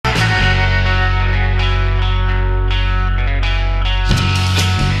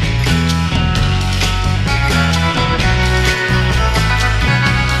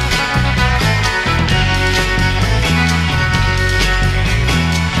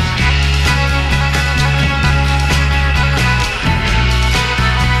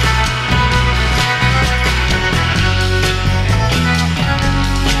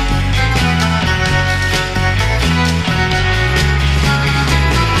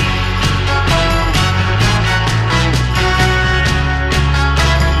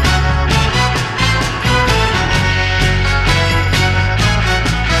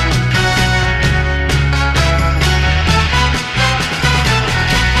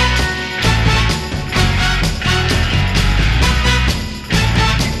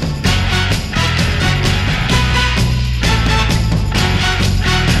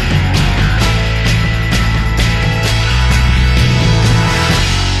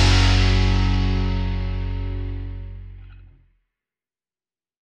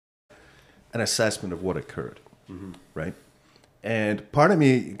an assessment of what occurred, right? And part of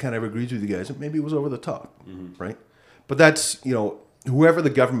me kind of agrees with you guys that maybe it was over the top, right? But that's, whoever the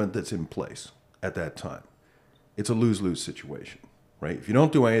government that's in place at that time, it's a lose-lose situation, right? If you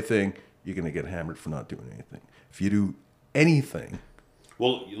don't do anything, you're going to get hammered for not doing anything. If you do anything,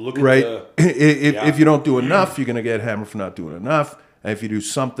 well, you look at right? If you don't do enough, you're going to get hammered for not doing enough. And if you do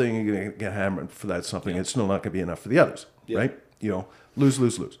something, you're going to get hammered for that something. It's still not going to be enough for the others, right? Lose,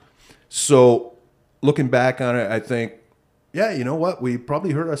 lose, lose. So looking back on it, I think, yeah, you know what? We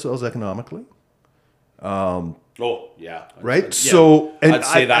probably hurt ourselves economically. Right? So and I'd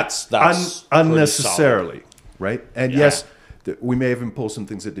say that's unnecessarily, right? And yes, we may have imposed some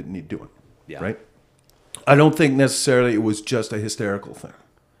things that didn't need doing, right? I don't think necessarily it was just a hysterical thing,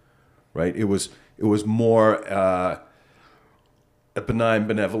 right? It was more a benign,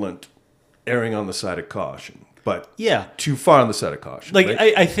 benevolent, erring on the side of caution, but too far on the side of caution. Like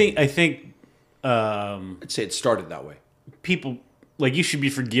right? I think I'd say it started that way. People you should be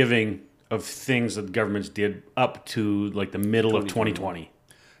forgiving of things that governments did up to like the middle of 2020.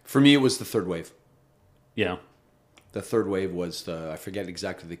 For me, it was the third wave. Yeah. The third wave was I forget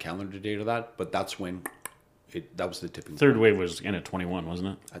exactly the calendar date of that, but that's when that was the tipping Third point. wave was end of 21,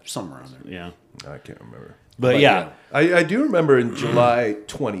 wasn't it? Somewhere around there. Yeah. I can't remember. But yeah. I do remember in July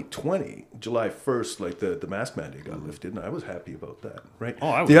 2020, July 1st, like the mask mandate got lifted, and I was happy about that, right? Oh,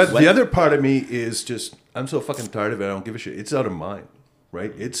 I was. The other part of me is just, I'm so fucking tired of it, I don't give a shit. It's out of mind,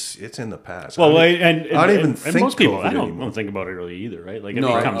 right? It's in the past. Well, I don't even think most people, COVID I don't anymore. think about it really either, right? Like, No,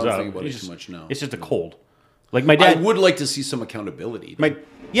 it I comes don't up. think about it It's too just- much now. It's just a cold. Like my dad I would like to see some accountability.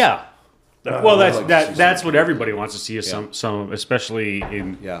 Yeah. Well, like to see that's what everybody wants to see is some especially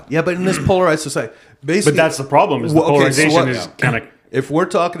in. Yeah, but in this polarized society, basically. But that's the problem. Is the polarization is kind of. If we're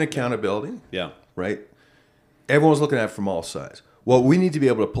talking accountability, right? Everyone's looking at it from all sides. What we need to be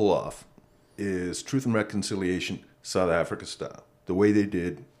able to pull off is truth and reconciliation, South Africa style, the way they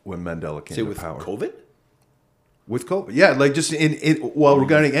did when Mandela came to power. COVID? With COVID, yeah, like just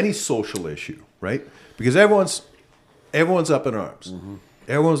regarding any social issue, right? Because everyone's up in arms.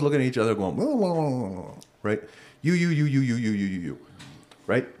 Everyone's looking at each other going, whoa, whoa, whoa, whoa, right? You,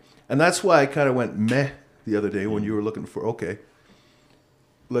 right? And that's why I kind of went meh the other day when you were looking for, okay,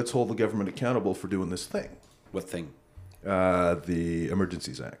 let's hold the government accountable for doing this thing. What thing? The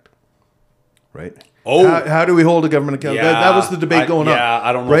Emergencies Act, right? Oh. How do we hold the government accountable? That was the debate going on. Yeah,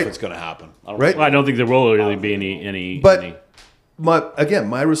 I don't know if it's going to happen. Right? Well, I don't think there will really be any. But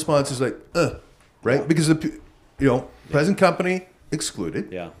my response is like, right? Because present company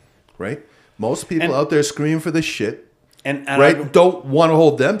excluded. Yeah. Right? Most people out there screaming for this shit. And right? Don't want to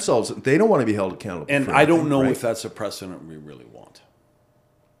hold themselves. They don't want to be held accountable. And for I don't anything, know right? if that's a precedent we really want.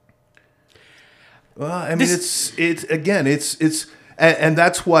 Well, I mean, it's and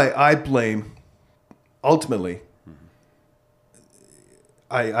that's why I blame. Ultimately,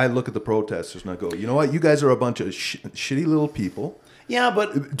 I look at the protesters and I go, you know what? You guys are a bunch of shitty little people. Yeah,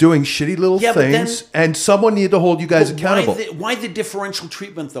 but doing shitty little things, and someone needed to hold you guys accountable. Why the differential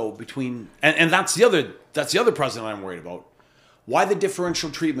treatment though between and that's the other precedent I'm worried about. Why the differential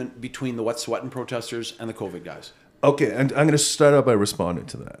treatment between the wet sweating protesters and the COVID guys? Okay, and I'm going to start out by responding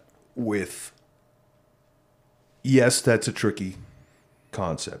to that with, yes, that's a tricky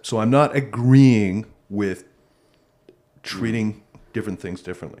concept. So I'm not agreeing with treating different things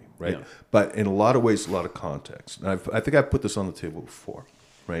differently, right? Yeah. But in a lot of ways, a lot of context. And I think I've put this on the table before,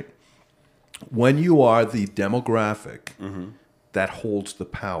 right? When you are the demographic that holds the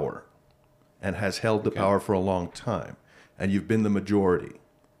power and has held the power for a long time, and you've been the majority,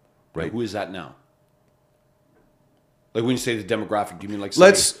 right? Who is that now? Like when you say the demographic, do you mean like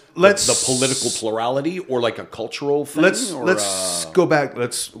let's the political plurality or like a cultural thing? Let's go back.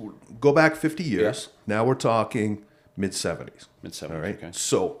 Let's go back 50 years. Yeah. Now we're talking mid-70s. Mid-70s. All right. Okay.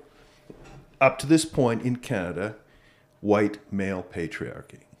 So up to this point in Canada, white male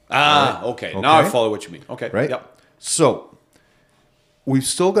patriarchy. Ah, okay. Now I follow what you mean. Okay. Right. Yep. So we've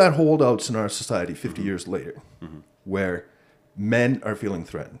still got holdouts in our society 50 years later, where men are feeling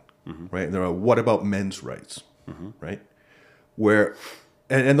threatened. Right. And there are what about men's rights? Right, where,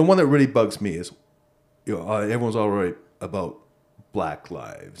 and the one that really bugs me is, everyone's all right about black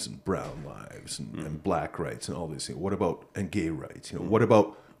lives and brown lives and black rights and all these things. What about and gay rights? What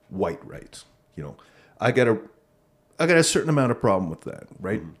about white rights? I got a certain amount of problem with that,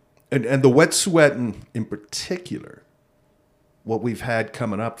 right? And the wet sweating in particular, what we've had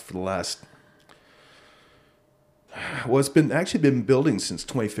coming up for the last. Well, it's been building since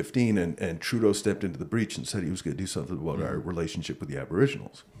 2015, and Trudeau stepped into the breach and said he was going to do something about our relationship with the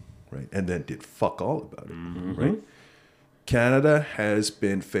Aboriginals, right? And then did fuck all about it, right? Canada has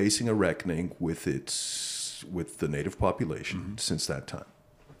been facing a reckoning with the native population since that time.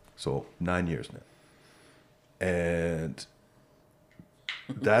 So 9 years now. And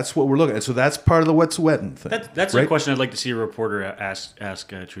that's what we're looking at. So that's part of the what's wetting thing. That's right? a question I'd like to see a reporter ask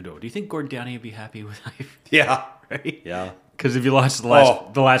Trudeau. Do you think Gord Downie would be happy with life? Yeah. Right? Yeah. Because if you watched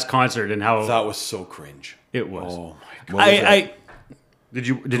the last concert and how That was so cringe. it was. Oh my god. Did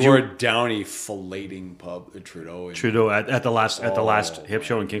you Gord Downie filleting Trudeau. Trudeau at the last hip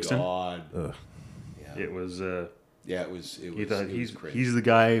show in Kingston? God. It was. Yeah, it was. He thought it was cringe. he's the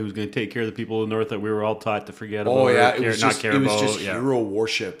guy who's going to take care of the people of the North that we were all taught to forget about. Oh yeah, or it was not just care about. hero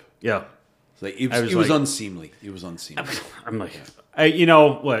worship. Yeah, Like it was like- unseemly. It was unseemly. I'm like, you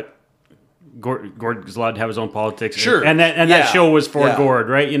know what? Gord is allowed to have his own politics. Sure. and that Yeah. show was for Yeah. Gord,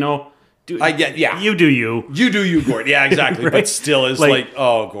 right? You know, I get. Yeah, you do you. You do you, Gord. Yeah, exactly. Right? But still, is Like- like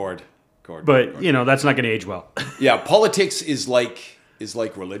oh, Gord. But you know, that's not going to age well. Yeah, politics is like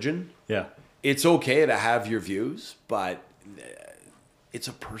religion. Yeah, It's okay to have your views, but it's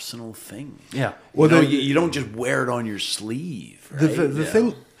a personal thing. yeah. Well, You don't just wear it on your sleeve. The Right?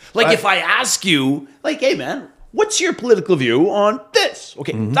 thing, Like if I ask you, like, hey man, what's your political view on this?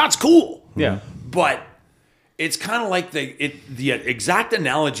 Okay, that's cool. Yeah. But it's kind of like the exact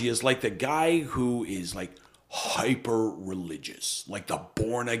analogy is like the guy who is like hyper religious, like the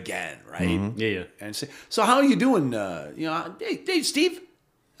born again, right? Yeah. And say, so how are you doing? Hey, Steve.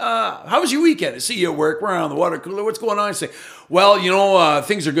 How was your weekend? I see you at work. We're on the water cooler. What's going on? I say, well,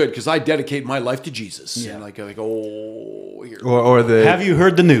 things are good because I dedicate my life to Jesus. Yeah. And like oh, here. or the Have you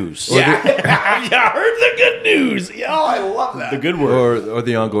heard the news? Yeah, yeah, heard the good news. Yeah, I love that. The good word. or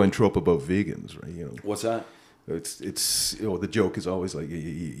the ongoing trope about vegans, right? You know, What's that? it's the joke is always like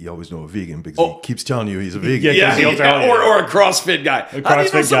you always know a vegan because he keeps telling you he's a vegan. Yeah, he'll tell you. Or a CrossFit guy. How do you know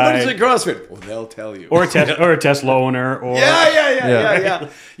CrossFit somebody's guy. in CrossFit? Well, they'll tell you. Or a Tesla owner. Or Yeah.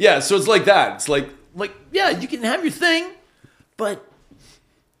 Yeah, so it's like that. It's like yeah, you can have your thing, but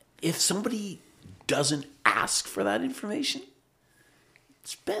if somebody doesn't ask for that information,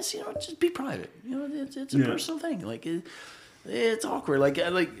 it's best, just be private. It's a personal thing. Like it's awkward. Like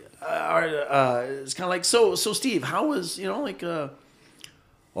it's kind of like so Steve, how was well,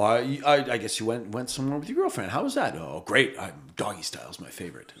 I guess you went somewhere with your girlfriend. How was that? Oh, great. Doggy style's my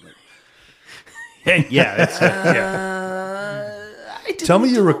favorite. Like, yeah. It's, I didn't Tell me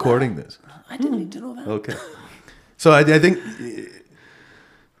need you're to know recording that. this. I didn't need to know that. Okay. So I think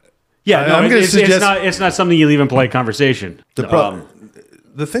yeah. No, I'm gonna it's suggest- it's not something you leave in polite conversation. the problem.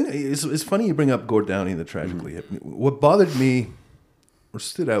 The thing is, it's funny you bring up Gord Downie and the tragically hip. What bothered me, or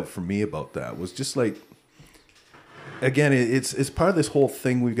stood out for me about that, was just like, again, it's part of this whole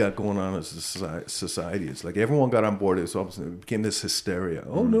thing we've got going on as a society. It's like everyone got on board. It became this hysteria.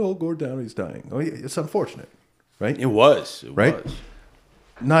 Oh no, Gord Downie's dying. Oh, yeah, it's unfortunate, right? It was. Right?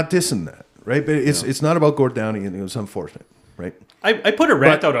 Not dissing that, right? But it's not about Gord Downie, and it was unfortunate, right? I put a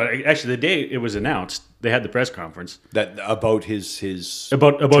rant out on it. Actually, the day it was announced, they had the press conference That about his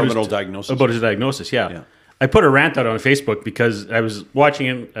about terminal his, diagnosis. About his diagnosis, yeah. Yeah. I put a rant out on Facebook because I was watching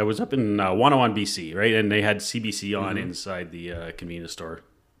it. I was up in 101 BC, right, and they had CBC on inside the convenience store.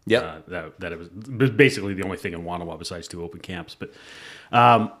 Yeah. That it was basically the only thing in Wanawa besides 2 open camps. But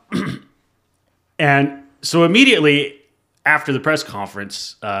and so immediately after the press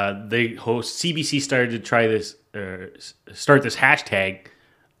conference, CBC started to try this start this hashtag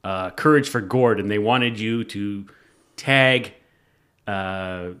Courage for Gord, and they wanted you to tag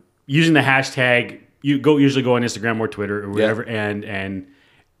using the hashtag. You usually go on Instagram or Twitter or whatever,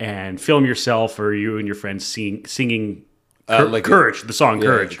 and film yourself or you and your friends singing Courage, the song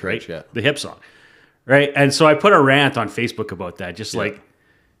Courage, Courage, right? yeah. The hip song, right? And so I put a rant on Facebook about that, just like,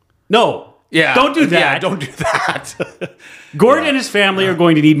 no, don't do that. Yeah, don't do that. Gord and his family are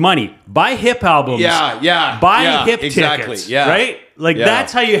going to need money. Buy hip albums. Buy hip exactly. tickets. Yeah. Right? Like,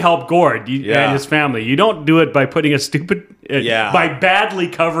 that's how you help Gord and his family. You don't do it by putting a stupid... by badly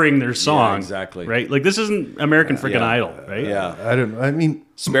covering their song. Yeah, exactly. Right? Like, this isn't American freaking Idol, right? Yeah. I mean...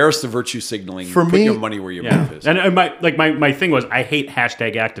 Spare us the virtue signaling. For Put me- your money where your mouth is. And my thing was, I hate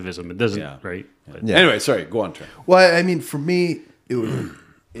hashtag activism. It doesn't, right? But, Anyway, sorry. Go on, Trent. Well, I mean, for me, it was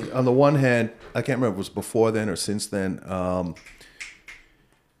on the one hand, I can't remember if it was before then or since then.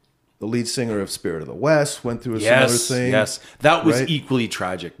 The lead singer of Spirit of the West went through a similar thing. Yes, that was right? equally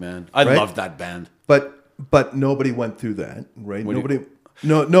tragic, man. I Right? loved that band. But nobody went through that, right? Nobody.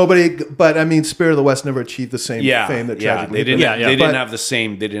 But I mean, Spirit of the West never achieved the same fame that tragically. They didn't. Yeah, yeah. They didn't But- have the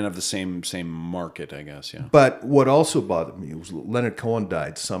same. They didn't have the same market, I guess. Yeah. But what also bothered me was Leonard Cohen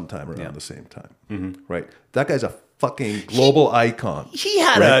died sometime around the same time, right? That guy's a fucking global icon. He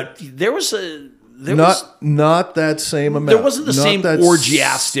had Right. there was not that same amount. There wasn't the Not same that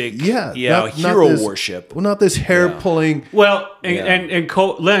orgiastic, not hero this- worship. Well, not this hair pulling. Well, and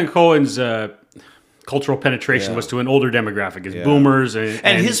Leonard Cohen's cultural penetration was to an older demographic, as boomers,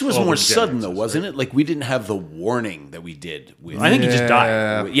 And his was older more Gen sudden, Xers, though, wasn't it? Like, we didn't have the warning that we did with. I think he just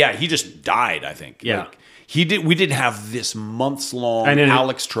died. Yeah, he just died. I think. Yeah. Like, he did. We did have this months long And then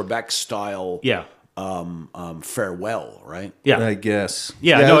Alex Trebek style. Yeah. Farewell, right? Yeah. I guess.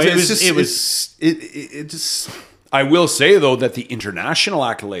 Yeah, no, it just. I will say though that the international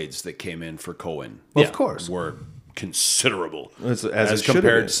accolades that came in for Cohen, Of course. were considerable As it as should have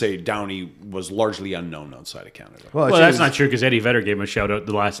compared been. to say Downey was largely unknown outside of Canada. Well, Well, that's not true because Eddie Vedder gave him a shout out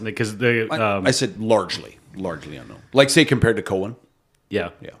the last because the I said largely unknown. Like say compared to Cohen. yeah.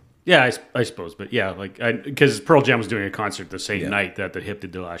 Yeah. Yeah, I suppose, but yeah, like because Pearl Jam was doing a concert the same night that the Hip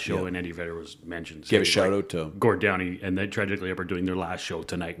did the last show, and Eddie Vedder was mentioned. Give a So, shout like, out to. Gord Downey, and then Tragically Hip are doing their last show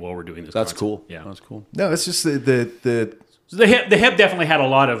tonight while we're doing this. That's concert. cool. Yeah, That's cool. No, it's just the So the Hip definitely had a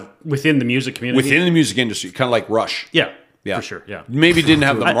lot of within the music community. Within the music industry, kind of like Rush. yeah, Yeah. for sure. Yeah, Maybe didn't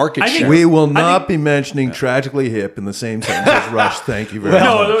have the I- market I think share. we will not be mentioning Tragically Hip in the same sentence as Rush. Thank you very much.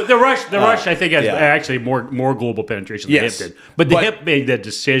 no, the Rush, I think has yeah. actually more global penetration than Yes. the Hip did, but the But- Hip made that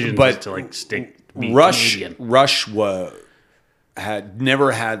decision but to like be Rush Canadian. had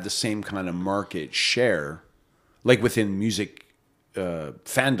never had the same kind of market share, like within music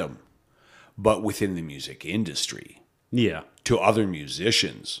fandom, but within the music industry. Yeah. To other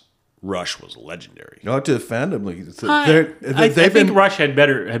musicians, Rush was legendary. Not to fandom. Like, I think Rush had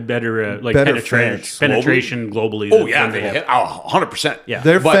better like better penetration globally. Oh than yeah, the Hip. 100%. Yeah.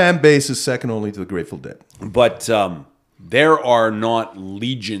 their but- fan base is second only to the Grateful Dead. But there are not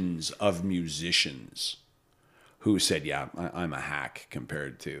legions of musicians who said, "Yeah, I'm a hack,"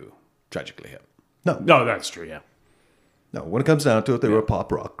 compared to Tragically Hip. No, that's true. Yeah. No, when it comes down to it, they were a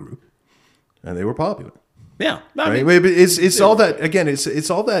pop rock group, and they were popular. Yeah, I Right? mean, But it's all that again. It's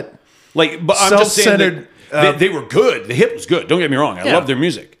all that. like, but I'm just saying that self-centered, they were good. The Hip was good. Don't get me wrong. I Yeah. love their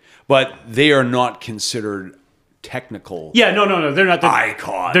music, but they are not considered technical. Yeah, no, they're not the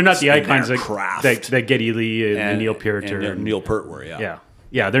Icons They're not the in icons their that, craft. that Geddy Lee and Neil Peart and are. Neil Peart were. Yeah.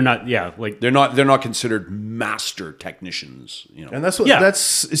 Yeah, they're not. Yeah, like They're not considered master technicians. You know, And that's what Yeah. that's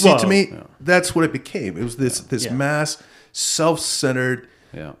see Well, to me. That's what it became. It was this Yeah. mass, self-centered,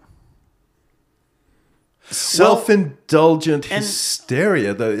 yeah. self-indulgent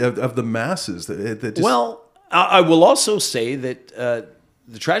hysteria of the masses. That just, Well, I will also say that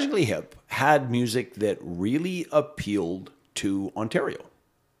the Tragically Hip had music that really appealed to Ontario.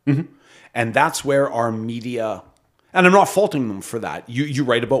 And that's where our media, and I'm not faulting them for that. You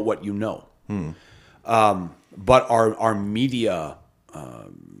write about what you know. But our media,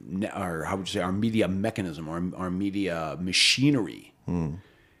 or how would you say, our media mechanism, our media machinery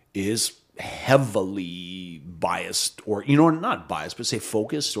is heavily biased, or, not biased, but say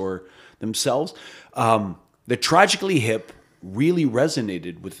focused or themselves. The Tragically Hip really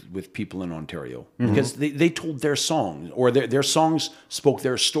resonated with people in Ontario because they told their songs, or their songs spoke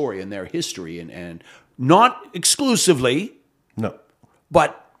their story and their history, and not exclusively, no.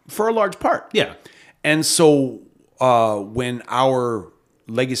 but for a large part. yeah, And so when our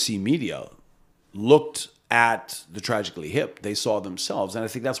legacy media looked at the Tragically Hip, they saw themselves. And I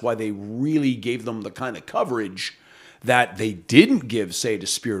think that's why they really gave them the kind of coverage that they didn't give, say, to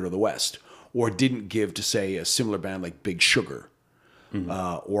Spirit of the West, or didn't give to, say, a similar band like Big Sugar,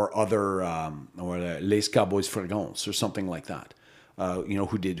 or other, or Les Cowboys Fringants, or something like that,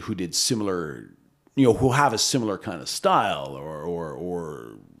 who did similar, who have a similar kind of style,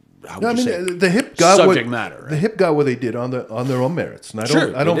 or how would No, I you mean say, the Hip got subject what, matter. The Right? Hip got what they did on their own merits, and I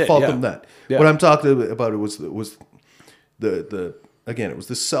Sure, don't they did, fault yeah. them that. Yeah. What I'm talking about was the again, it was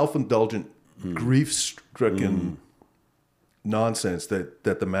this self-indulgent, grief-stricken nonsense that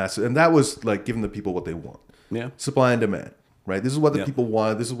the masses, and that was like giving the people what they want. Yeah. Supply and demand, right? This is what the Yeah. people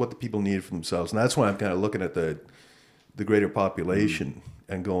wanted. This is what the people needed for themselves, and that's why I'm kind of looking at the greater population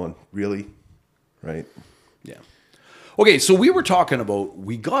and going, really, right? Yeah. Okay, so we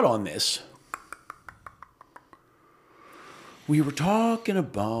got on this. We were talking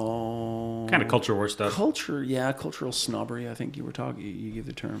about kind of culture war stuff. cultural snobbery. I think you gave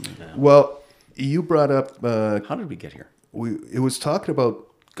the term. Well, you brought up How did we get here? it was talking about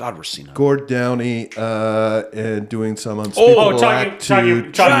God, we're senile. Gord Downey and doing some unspeakable talking- act talking-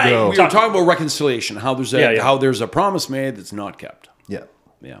 to talking- Trudeau. We were talking about reconciliation. How there's a promise made that's not kept. Yeah.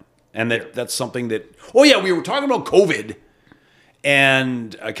 Yeah, and that's something that. Oh yeah, we were talking about COVID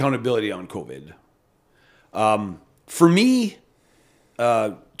and accountability on COVID. For me,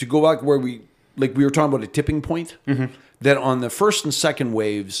 to go back where we were talking about a tipping point, that on the first and second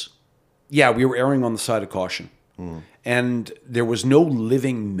waves, we were erring on the side of caution. And there was no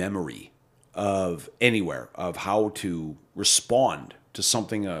living memory of anywhere of how to respond to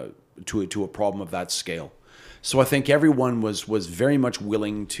something, to a problem of that scale. So I think everyone was very much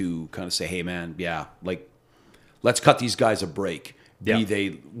willing to kind of say, hey, man, let's cut these guys a break. Yeah. Be they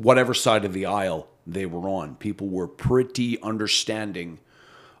whatever side of the aisle they were on. People were pretty understanding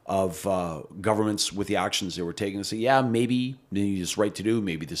of governments with the actions they were taking to say, yeah, maybe it's right to do,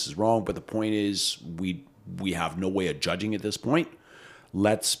 maybe this is wrong. But the point is, we have no way of judging at this point.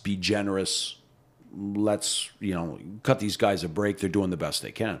 Let's be generous. Let's, cut these guys a break. They're doing the best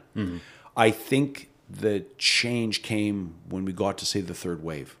they can. Mm-hmm. I think the change came when we got to, say, the third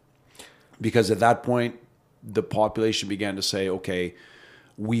wave. Because at that point, the population began to say, okay,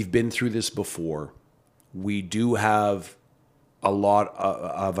 we've been through this before. We do have a lot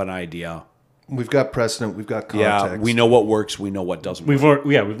of an idea. We've got precedent. We've got context. Yeah, we know what works. We know what doesn't work.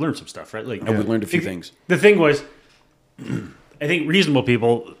 We've learned some stuff, right? And we've learned a few things. The thing was, I think reasonable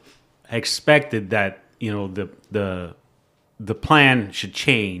people expected that, the plan should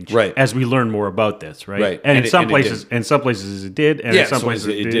change as we learn more about this, right? Right. And in some places it did, and in some places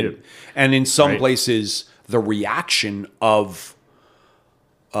it didn't. And in some places, the reaction of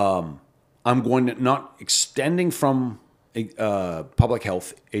not extending from public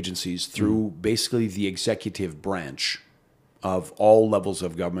health agencies through basically the executive branch of all levels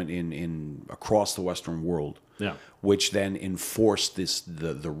of government in across the Western world, which then enforced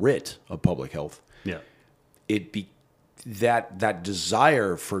the writ of public health. Yeah, that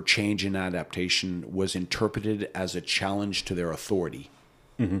desire for change and adaptation was interpreted as a challenge to their authority,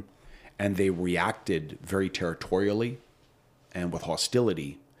 and they reacted very territorially and with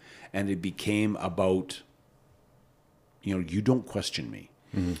hostility, and it became about, you don't question me.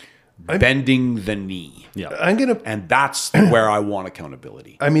 Bending the knee. Yeah. And that's where I want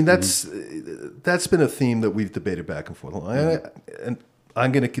accountability. I mean, that's been a theme that we've debated back and forth. And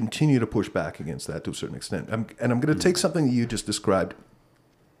I'm going to continue to push back against that to a certain extent. I'm going to take something that you just described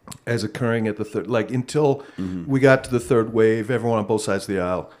as occurring at the third, until we got to the third wave, everyone on both sides of the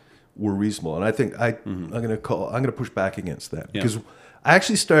aisle were reasonable. And I think I'm going to push back against that because I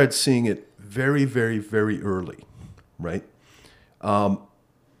actually started seeing it very, very, very early. Right. And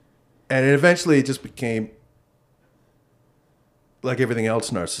eventually it just became like everything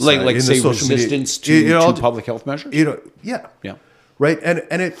else in our society. Like say, resistance to public health measures? Yeah. Yeah. Right.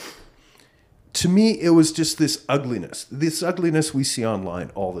 And it, to me, it was just this ugliness we see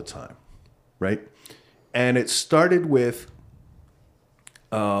online all the time. Right. And it started with,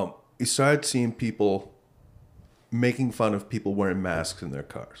 you started seeing people making fun of people wearing masks in their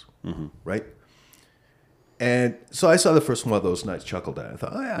cars. Right. And so I saw the first one of those and I chuckled at it. I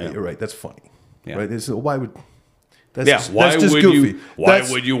thought, oh, yeah, you're right. That's funny. Yeah. Right? Why would... That's just goofy. Why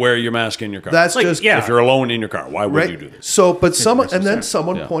would you wear your mask in your car? That's just... If you're alone in your car, why would you do this? So, but someone... And then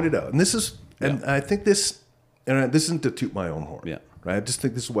someone pointed out, and this is... And I think this... And this isn't to toot my own horn. Yeah. Right? I just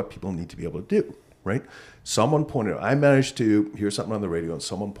think this is what people need to be able to do. Right? Someone pointed out... I managed to hear something on the radio, and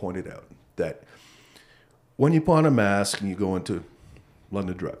someone pointed out that when you put on a mask and you go into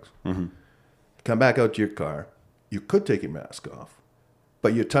London Drugs... come back out to your car, you could take your mask off,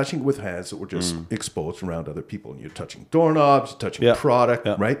 but you're touching it with hands that were just exposed around other people. And you're touching doorknobs, you're touching product,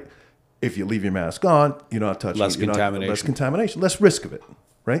 right? If you leave your mask on, you're not touching less contamination. Less contamination, less risk of it,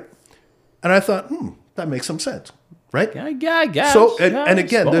 right? And I thought, that makes some sense, right? Yeah, I guess. So, and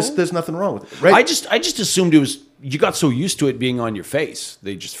again, there's nothing wrong with it, right? I just assumed it was, you got so used to it being on your face,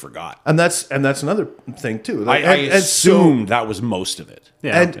 they just forgot. And that's another thing too. I assumed that was most of it.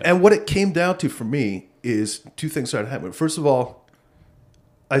 Yeah. And what it came down to for me is two things started happening. First of all,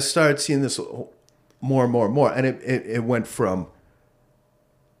 I started seeing this more and more and more, and it went from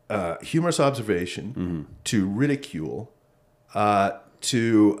humorous observation to ridicule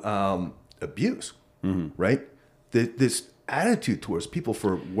to abuse. Right? This attitude towards people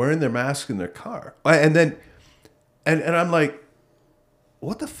for wearing their mask in their car, and then and I'm like,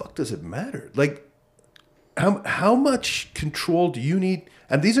 what the fuck does it matter? Like, how much control do you need?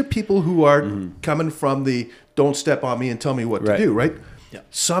 And these are people who are coming from the don't step on me and tell me what to do, right? Yeah.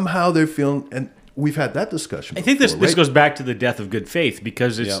 Somehow they're feeling, and we've had that discussion. I think this goes back to the death of good faith,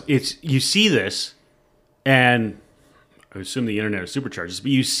 because it's you see this, and I assume the internet is supercharged,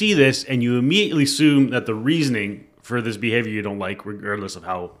 but you see this and you immediately assume that the reasoning for this behavior you don't like, regardless of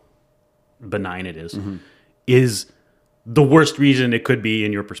how benign it is the worst reason it could be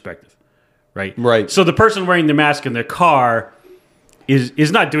in your perspective, right? Right. So the person wearing the mask in their car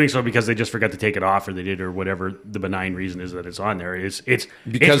is not doing so because they just forgot to take it off, or they did, or whatever the benign reason is that it's on there. It's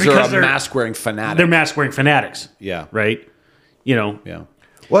because they're mask wearing fanatic. They're mask wearing fanatics. Yeah. Right. Yeah.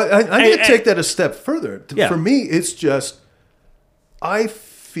 Well, I'm going to take that a step further. Yeah. For me, it's just I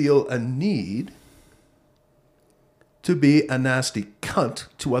feel a need to be a nasty cunt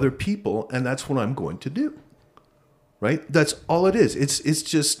to other people, and that's what I'm going to do. Right? That's all it is. It's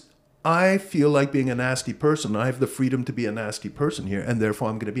just I feel like being a nasty person. I have the freedom to be a nasty person here, and therefore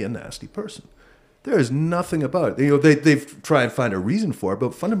I'm going to be a nasty person. There is nothing about it. You know, they've tried and find a reason for it,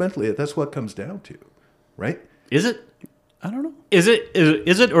 but fundamentally, that's what it comes down to, right? Is it? I don't know. Is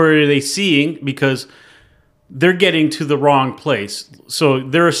it, or are they seeing because they're getting to the wrong place? So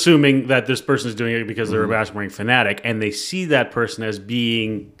they're assuming that this person is doing it because they're a basketball fanatic, and they see that person as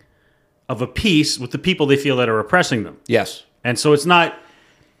being of a piece with the people they feel that are oppressing them. Yes. And so it's not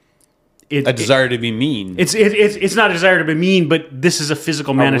A desire to be mean. It's not a desire to be mean, but this is a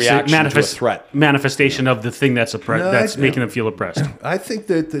physical reaction to a threat. manifestation of the thing that's that's making them feel oppressed. I think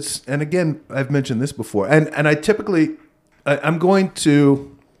that this, and again, I've mentioned this before, and I typically, I'm going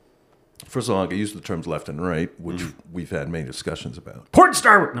to, first of all, I use the terms left and right, which we've had many discussions about. Porn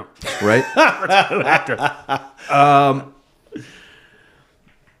star, no, Right?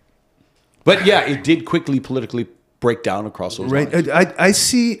 But yeah, it did quickly politically break down across those lines. Right. I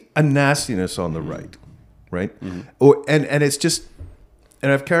see a nastiness on the right, right? And it's just,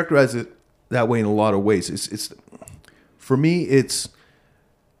 and I've characterized it that way in a lot of ways. It's for me, it's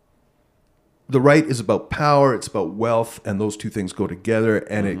the right is about power, it's about wealth, and those two things go together,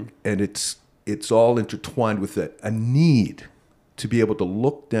 and it's all intertwined with a need to be able to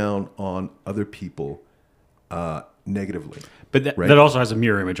look down on other people negatively. but that also has a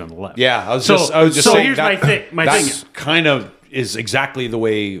mirror image on the left. Yeah, I was So just saying here's that, my that thing. kind of is exactly the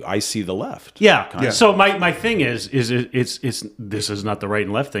way I see the left. Yeah. So my thing is it's this is not the right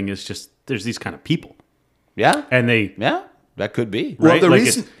and left thing. It's just there's these kind of people, Yeah, and they yeah, that could be. Well, right. the Like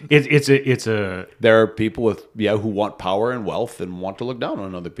reason- it's a There are people with who want power and wealth and want to look down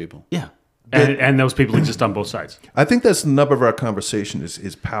on other people. yeah, and those people exist on both sides. I think that's the nub of our conversation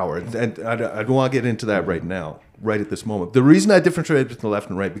is power. And I don't want to get into that right now, right at this moment. The reason I differentiate between the left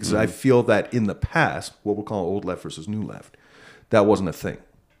and right, because I feel that in the past, what we're calling old left versus new left, that wasn't a thing,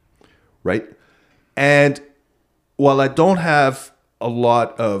 right? And while I don't have a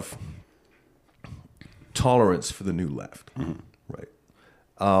lot of tolerance for the new left, right?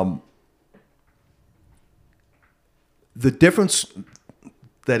 The difference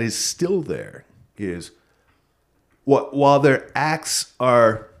that is still there is while their acts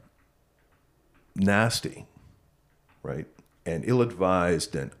are nasty, right, and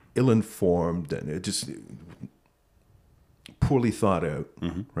ill-advised and ill-informed and it just poorly thought out,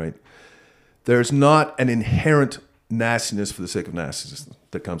 right, there's not an inherent nastiness for the sake of nastiness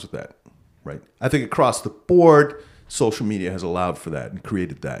that comes with that, right? I think across the board, social media has allowed for that and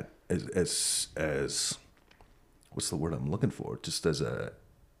created that as what's the word I'm looking for? Just as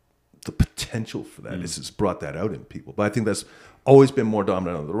the potential for that. It's just brought that out in people. But I think that's always been more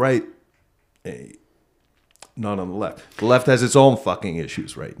dominant on the right, not on the left. The left has its own fucking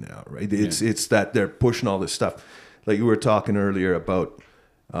issues right now, right? It's that they're pushing all this stuff. Like you were talking earlier about,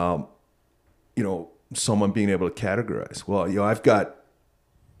 someone being able to categorize. Well, I've got,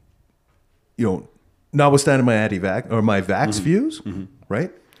 notwithstanding my anti-vax or my vax views,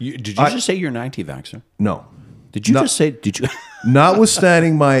 right? Did you just say you're an anti-vaxxer? No. Did you just say? Did you?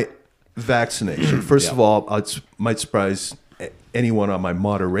 Notwithstanding my vaccination, first of all, it might surprise anyone on my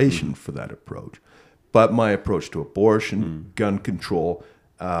moderation for that approach, but my approach to abortion, gun control,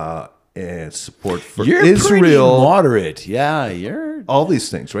 and support for You're Israel, pretty moderate. Yeah, you're. all these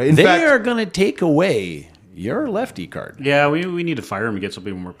things, right? In They fact, are going to take away your lefty card. Yeah, we need to fire him and get some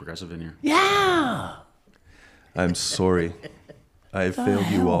people more progressive in here. Yeah. I'm sorry, I have failed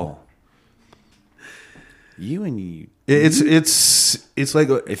you all. You and you. It's like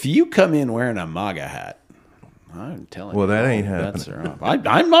If you come in wearing a MAGA hat, I'm telling you. Well, that ain't bets happening. are up.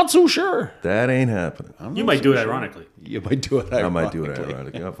 I'm not so sure. that ain't happening. You might do it ironically. You might do it. I might do it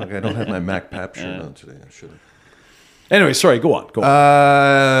ironically. Oh, fuck, I don't have my Mac Pap shirt on today. I should have. Anyway, sorry. Go on.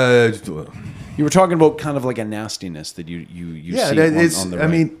 You were talking about kind of like a nastiness that you yeah, see on the right. I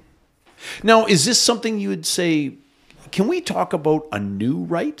mean, now, is this something you would say? Can we talk about a new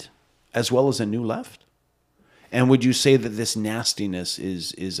right as well as a new left? And would you say that this nastiness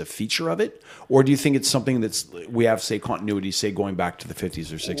is a feature of it, or do you think it's something that's we have, say, continuity, say, going back to the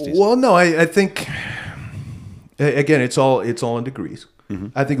 50s or 60s? well, no, I think again, it's all in degrees.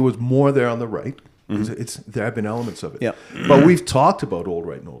 I think it was more there on the right. There have been elements of it, Yeah. But we've talked about old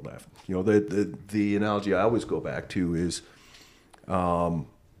right and old left. The analogy I always go back to is, the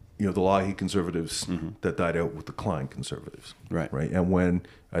Lougheed conservatives that died out with the Klein conservatives, Right. And when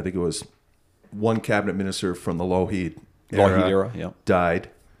I think it was one cabinet minister from the Lougheed era yeah. died,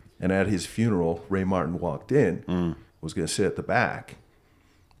 And at his funeral, Ray Martin walked in, was going to sit at the back.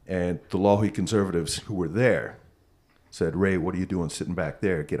 And the Lougheed conservatives who were there said, Ray, what are you doing sitting back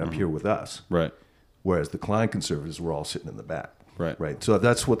there? Get up here with us. Right. Whereas the Klein conservatives were all sitting in the back. Right. Right. So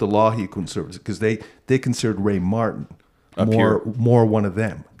that's what the Lougheed conservatives, because they considered Ray Martin Up here. more one of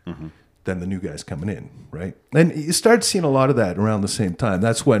them than the new guys coming in. Right. And you start seeing a lot of that around the same time.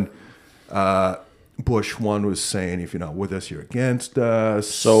 That's when Bush one was saying, if you're not with us, you're against us.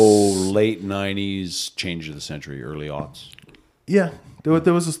 So late 90s, change of the century, early aughts. Yeah. There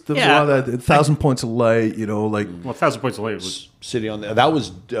was a lot of that, 1,000 Points of Light, Well, 1,000 Points of Light was... City on the... That was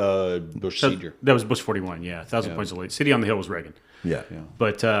Bush Senior. That was Bush 41, yeah. 1,000 Points of Light. City on the Hill was Reagan. Yeah.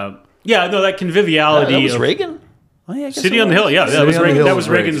 But, that conviviality... that was of Reagan? Oh, yeah, I guess City it on the Hill, yeah. That was on the Reagan. Hill That was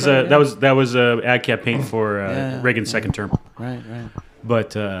was Reagan's... Reagan. That was ad campaign for Reagan's second term. Right.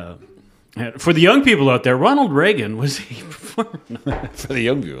 But... for the young people out there, Ronald Reagan was a performer. For the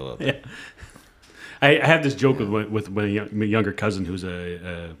young people out there. Yeah. I have this joke with my younger cousin who's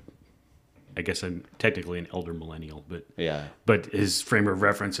I guess I'm technically an elder millennial, but Yeah. but his frame of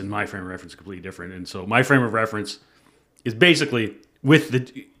reference and my frame of reference are completely different. And so my frame of reference is basically with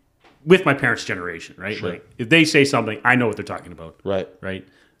my parents' generation, right? Sure. Like if they say something, I know what they're talking about. Right. Right.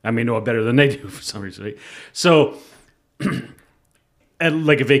 I may know it better than they do for some reason. Right? So at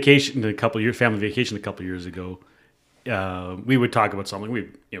like family vacation a couple years ago, we would talk about something.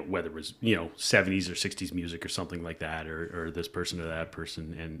 Whether it was 70s or 60s music or something like that, or this person or that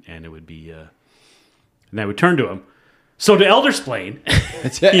person, and it would be, and I would turn to him. So to Eldersplain,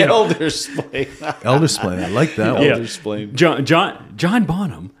 Eldersplain. Eldersplain, I like that one. Eldersplain. John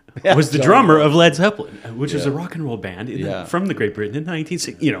Bonham was the drummer of Led Zeppelin, which was a rock and roll band from the Great Britain in the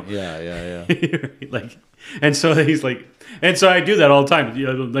 1960s. Yeah. And so he's like, and so I do that all the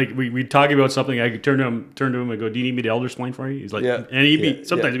time. Like we talk about something, I could turn to him and go, "Do you need me to Eldersplain for you?" He's like, and he'd be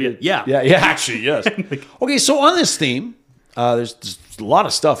sometimes he'd be, yeah. Actually, yes. Okay, so on this theme, there's a lot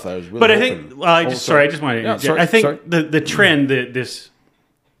of stuff that I was really. But I think, I just wanted. I think the trend that this,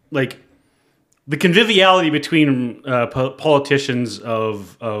 like, the conviviality between politicians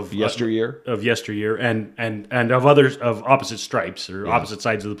of yesteryear, and of others of opposite stripes or opposite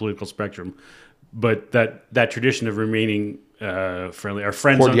sides of the political spectrum, but that tradition of remaining friendly, our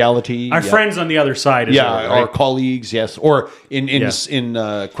friends, cordiality, friends on the other side, our colleagues, yes, or in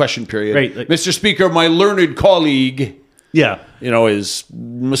question period, right, like, Mr. Speaker, my learned colleague. Yeah, is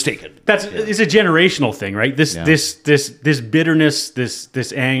mistaken. It's a generational thing, right? This bitterness,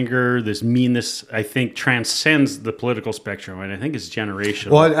 this anger, this meanness, I think transcends the political spectrum, and I think it's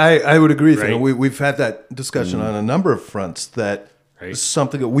generational. Well, I would agree with you. Right? We've had that discussion on a number of fronts that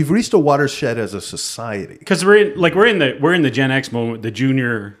something that we've reached a watershed as a society. Because we're in the Gen X moment, the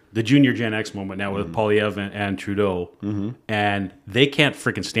junior Gen X moment now with Poilievre and Trudeau, and they can't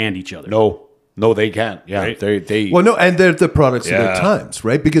freaking stand each other. No, they can't. Yeah, right? they. Well, no, and they're the products of their times,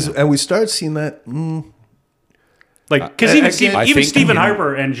 right? Because and we start seeing that. Like, because even Stephen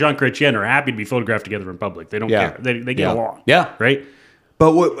Harper and Jean Chrétien are happy to be photographed together in public. They don't care. They get along. Yeah, right.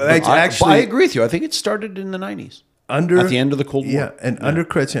 But I agree with you. I think it started in the 90s. At the end of the Cold War. Yeah, and under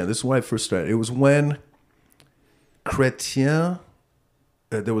Chrétien, this is why I first started. It was when Chrétien,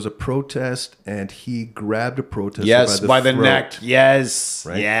 there was a protest, and he grabbed a protester by the neck. Yes,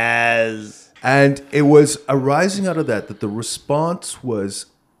 right? Yes. And it was arising out of that the response was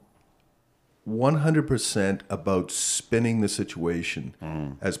 100% about spinning the situation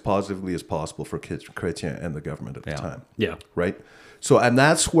as positively as possible for Chrétien and the government at the time. Yeah. Right? So, and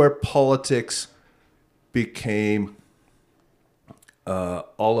that's where politics became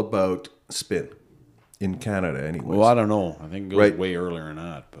all about spin in Canada anyways. Well, I don't know. I think it goes way earlier than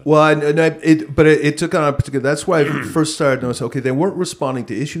that. But. Well, it took on a particular... That's why I first started noticing, okay, they weren't responding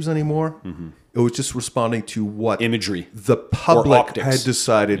to issues anymore. Mm-hmm. It was just responding to what... Imagery. The public had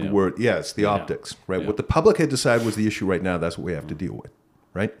decided were... Yes, the optics, right? Yeah. What the public had decided was the issue right now. That's what we have to deal with,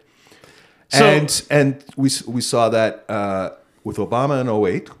 right? So, and we saw that with Obama in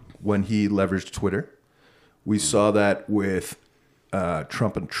 2008 when he leveraged Twitter. We saw that with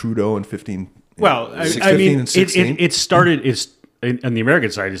Trump and Trudeau in 15... Well, I mean, it started on the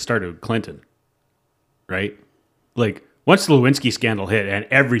American side. It started with Clinton, right? Like once the Lewinsky scandal hit, and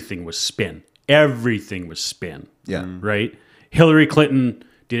everything was spin. Everything was spin. Yeah. Right. Hillary Clinton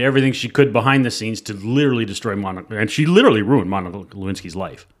did everything she could behind the scenes to literally destroy Monica, and she literally ruined Monica Lewinsky's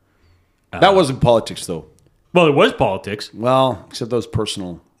life. That wasn't politics, though. Well, it was politics. Well, except that was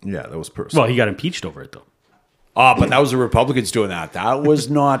personal. Yeah, that was personal. Well, he got impeached over it, though. But that was the Republicans doing that. That was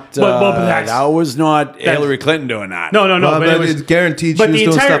not. That was not Hillary Clinton doing that. No. But it was guaranteed she was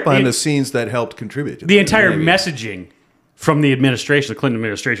doing stuff behind the the scenes that helped contribute to the entire messaging from the administration, the Clinton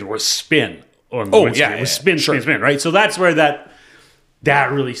administration, was spin. Or yeah, it was yeah, spin, right? So that's where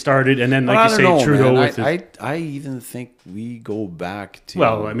that really started. And then, like I you don't say, know, Trudeau man. with his, I even think we go back to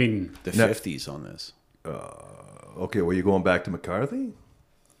well, I mean, the 50s on this. Okay, well, you going back to McCarthy?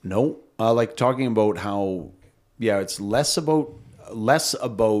 No, like talking about how, it's less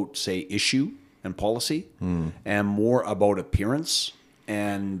about say issue and policy, and more about appearance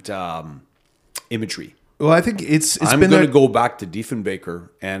and imagery. Well, I think it's I'm been going there. to go back to Diefenbaker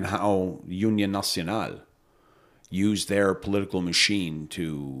and how Union Nationale used their political machine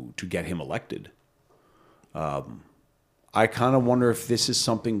to get him elected. I kind of wonder if this is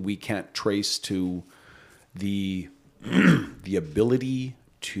something we can't trace to the the ability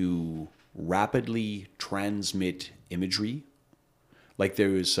to rapidly transmit imagery. Like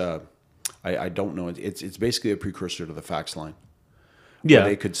there is, I don't know. It's basically a precursor to the fax line. yeah. Where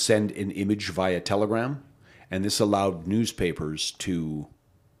they could send an image via telegram, and this allowed newspapers to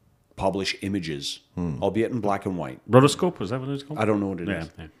publish images, albeit in black and white. Rotoscope, was that what it was called? I don't know what it is.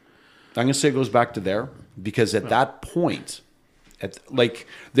 Yeah. I'm going to say it goes back to there because at that point,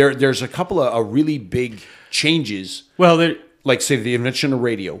 there's a couple of really big changes, Well, there, like say the invention of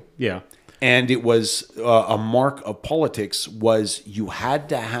radio. yeah. And it was a mark of politics was you had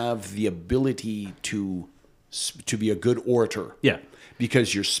to have the ability to be a good orator. Yeah.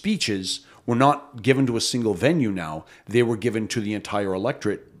 Because your speeches were not given to a single venue now. They were given to the entire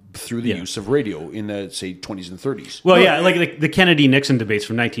electorate through the use of radio in the, say, 20s and 30s. Well, yeah, like the Kennedy-Nixon debates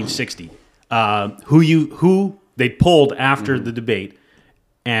from 1960, who they polled after the debate,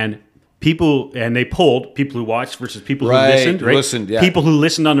 and they polled people who watched versus people who listened. Right, listened, yeah. People who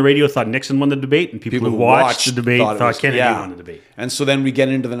listened on the radio thought Nixon won the debate, and people who watched the debate thought Kennedy won the debate. And so then we get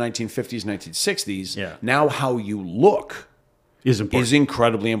into the 1950s, 1960s. Yeah. Now how you look Is important. is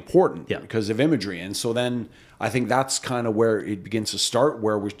incredibly important Yeah. because of imagery. And so then I think that's kind of where it begins to start,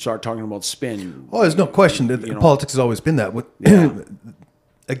 where we start talking about spin. Oh, there's no question that politics has always been that.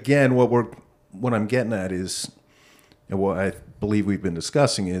 Again, what I'm getting at is, and what I believe we've been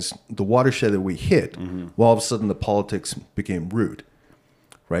discussing is the watershed that we hit. Well, all of a sudden, the politics became rude,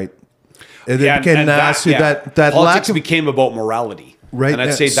 right? And it became nasty. That politics lack of became about morality, Right. And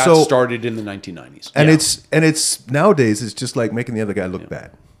I'd say that So- started in the 1990s. and it's nowadays it's just like making the other guy look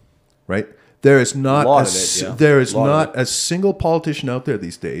bad, right? There is not A lot of it, yeah. there is A lot of not a single politician out there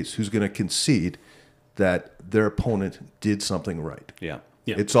these days who's going to concede that their opponent did something right. Yeah.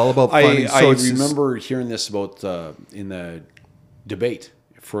 Yeah. It's all about I finding. So it's remember hearing this about in the debate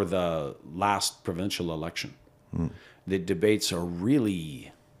for the last provincial election. The debates are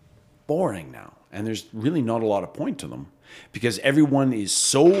really boring now, and there's really not a lot of point to them because everyone is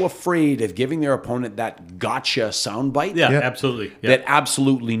so afraid of giving their opponent that gotcha soundbite. Yeah, Yeah. absolutely. Yeah. That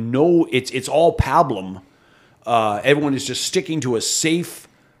absolutely it's all pablum. Everyone is just sticking to a safe,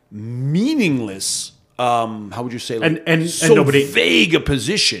 meaningless. How would you say? Like, And so nobody- vague a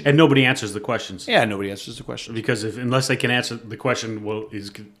position. and nobody answers the questions. Yeah, nobody answers the question. Because unless they can answer the question,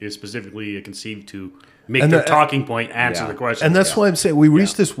 is specifically conceived to make And their the- talking point, answer Yeah. the question. and that's why I'm saying we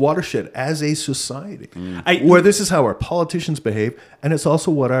reached this watershed as a society, I- where this is how our politicians behave, and it's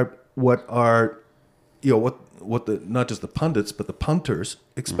also what our what the not just the pundits but the punters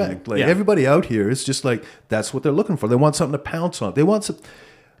expect. Like Yeah. everybody out here is just like that's what they're looking for. They want something to pounce on. They want some.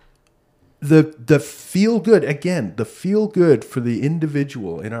 The feel good again. The feel good for the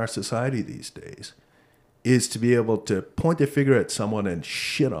individual in our society these days is to be able to point their finger at someone and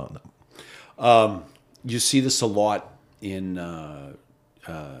shit on them. You see this a lot in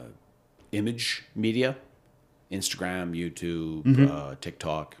image media, Instagram, YouTube,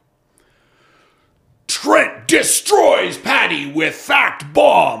 TikTok. Trent destroys Patty with fact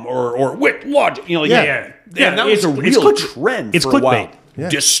bomb or with logic. You know, like, Yeah. And that was a It's real click- trend it's for a while. clickbait. Yeah.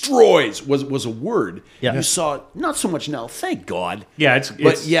 Destroys was a word. Yeah. You saw not so much now, thank God. Yeah, it's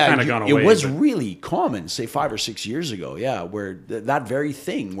But yeah, kind of gone away. it was but- really common, say 5 or 6 years ago. Yeah, where that very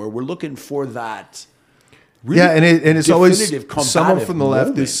thing, where we're looking for that. Really Yeah, and it's always definitive, someone combative from the left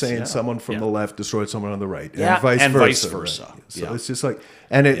moments, is saying yeah. someone from the left destroyed someone on the right, Yeah, and vice and versa. vice versa. right? So Yeah. it's just like,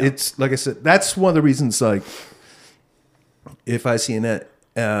 and it's like I said, that's one of the reasons. Like, if I see an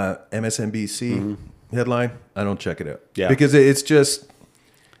MSNBC headline, I don't check it out. Yeah. Because it's just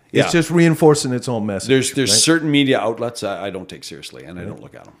Yeah. just reinforcing its own message. There's right? certain media outlets I don't take seriously, and I don't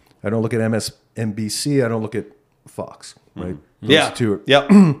look at them. I don't look at MSNBC. I don't look at Fox. Right? Those Yeah, two are-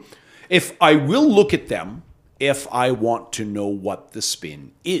 yeah. If I will look at them, if I want to know what the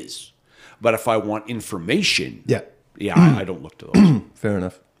spin is, but if I want information, Yeah. I don't look to those. Fair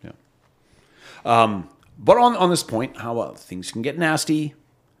enough. But on this point, how things can get nasty,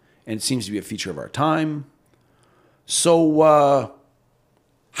 and it seems to be a feature of our time. So,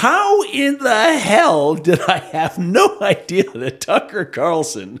 how in the hell did I have no idea that Tucker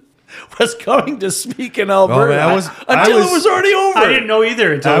Carlson was coming to speak in Alberta until it was already over? I didn't know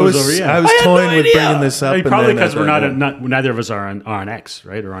either until it was over. Yeah. I was had toying no with idea. bringing this up. I mean, probably and then because I we're thought, neither of us are on X,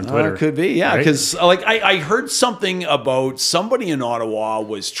 right, or on Twitter. It could be, yeah. right? Because like I heard something about somebody in Ottawa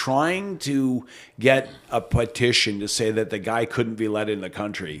was trying to get a petition to say that the guy couldn't be let in the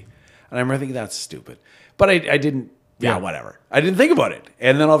country, and I remember thinking that's stupid, but I didn't. Yeah, whatever. I didn't think about it,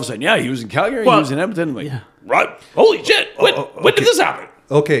 and then all of a sudden, he was in Calgary, he was in Edmonton. I'm like, right? Holy shit! When did this happen?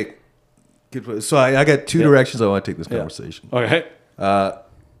 Okay. Good. So I got two directions I want to take this conversation. Okay.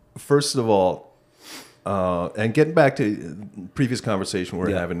 First of all, and getting back to previous conversation we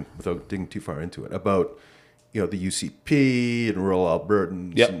were having without digging too far into it about the UCP and rural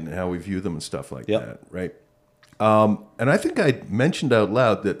Albertans and how we view them and stuff like that, right? And I think I mentioned out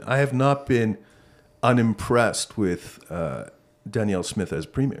loud that I have not been unimpressed with Danielle Smith as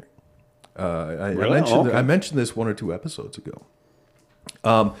premier. I mentioned this 1 or 2 episodes ago.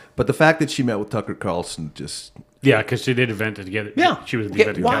 But the fact that she met with Tucker Carlson just... Yeah, because she did event together. Yeah. She was at the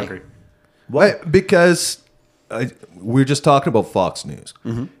event in Calgary. Why? Because we were just talking about Fox News.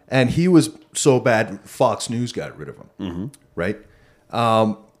 And he was so bad, Fox News got rid of him. Right?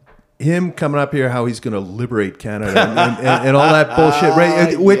 Him coming up here, how he's going to liberate Canada and all that bullshit,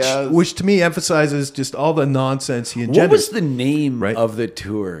 right? Which to me emphasizes just all the nonsense he engendered. What was the name of the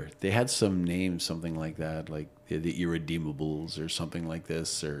tour? They had some name, something like that, like the Irredeemables or something like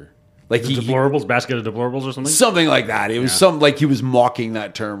this, or like Deplorables, basket of deplorables or something? Something like that. It was something like he was mocking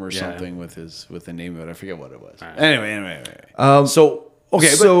that term or something with the name of it. I forget what it was. Anyway. So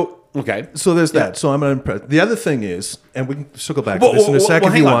there's that. So I'm not impressed. The other thing is, and we can circle back to this in a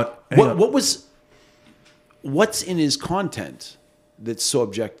second if you want. What's in his content that's so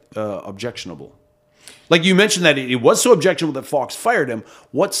objectionable? Like you mentioned that it was so objectionable that Fox fired him.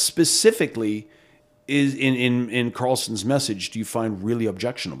 What specifically is in Carlson's message do you find really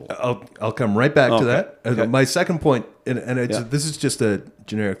objectionable? I'll come right back to that. Okay. My second point, and this is just a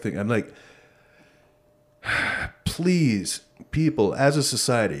generic thing. I'm like, please, people, as a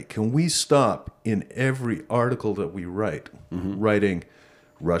society, can we stop in every article that we write, writing,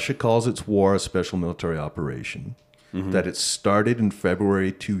 Russia calls its war a special military operation, that it started in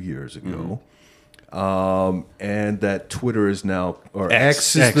February 2 years ago, and that Twitter is now, or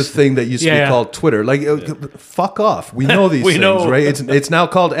X is the thing that used to be called Twitter. Like, fuck off. We know these things, right? It's now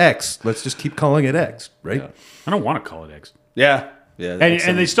called X. Let's just keep calling it X, right? Yeah. I don't want to call it X. Yeah.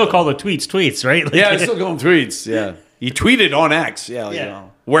 And they still call the tweets, right? Like, they still call them tweets, yeah. He tweeted on X, You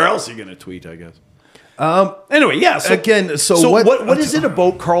know. Where else are you going to tweet, I guess? Anyway, yeah. So what is it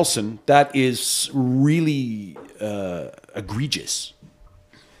about Carlson that is really egregious?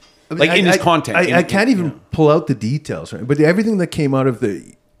 Like in his content. I can't even pull out the details, right? But everything that came out of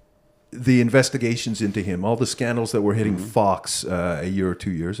the investigations into him, all the scandals that were hitting Fox a year or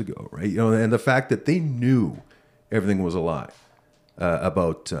 2 years ago, right? And the fact that they knew everything was a lie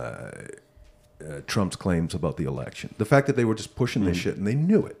about Trump's claims about the election. The fact that they were just pushing this shit and they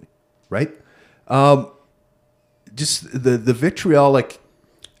knew it, right? Just the vitriolic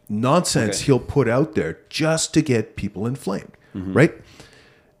nonsense he'll put out there just to get people inflamed, right?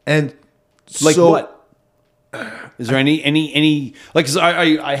 And like what? Is there any like? 'Cause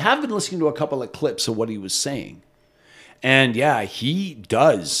I have been listening to a couple of clips of what he was saying, and he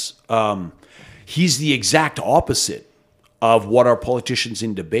does. He's the exact opposite of what our politicians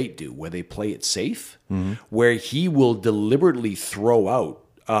in debate do, where they play it safe, where he will deliberately throw out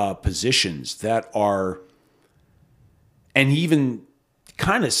positions that are, and he even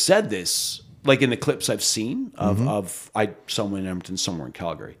kind of said this, like in the clips I've seen of someone in Edmonton, somewhere in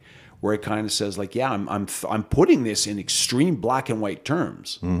Calgary, where it kind of says like, I'm putting this in extreme black and white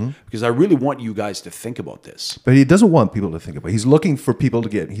terms because I really want you guys to think about this. But he doesn't want people to think about it. He's looking for people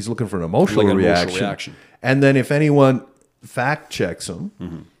to he's looking for an emotional reaction. And then if anyone fact checks him,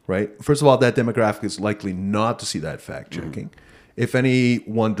 right? First of all, that demographic is likely not to see that fact checking. If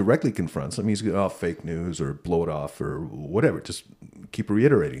anyone directly confronts him, he's going to fake news or blow it off or whatever. Just keep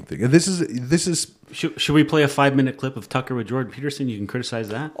reiterating things. And this is. Should we play a 5-minute clip of Tucker with Jordan Peterson? You can criticize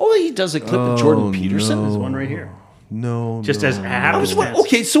that. Oh, he does a clip of Jordan Peterson. There's one right here.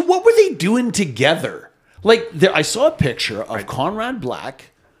 Okay, so what were they doing together? Like I saw a picture of Conrad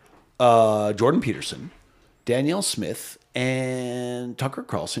Black, Jordan Peterson, Danielle Smith, and Tucker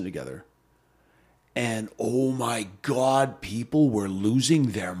Carlson together. And oh my God, people were losing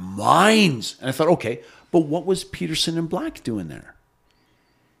their minds. And I thought, okay, but what was Peterson and Black doing there?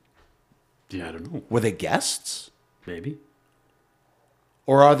 Yeah, I don't know. Were they guests? Maybe.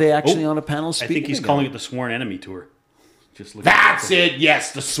 Or are they actually on a panel speaking? I think he's calling it the Sworn Enemy Tour. Just look That's it.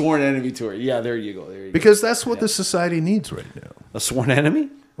 Yes, the sworn enemy tour. Yeah, there you go. There you go. Because that's what the society needs right now. A sworn enemy?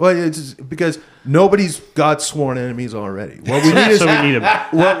 Well, it's because nobody's got sworn enemies already. What we need is So we need 'em.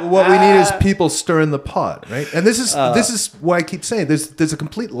 what we need is people stirring the pot, right? And this is why I keep saying there's a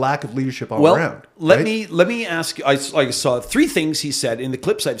complete lack of leadership all around. Let right? me ask you. I saw 3 things he said in the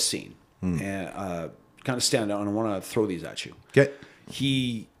clips I've seen, and kind of stand out. And I want to throw these at you. Okay.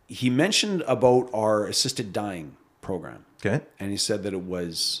 He mentioned about our assisted dying program. Okay. And he said that it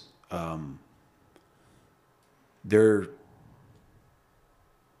was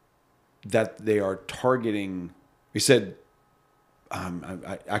that they are targeting. He said,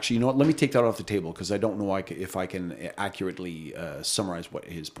 actually, you know what? Let me take that off the table because I don't know if I can accurately summarize what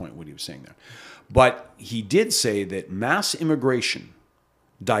he was saying there. But he did say that mass immigration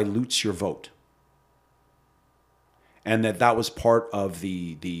dilutes your vote. And that was part of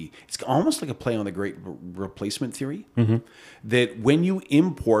the it's almost like a play on the great replacement theory, that when you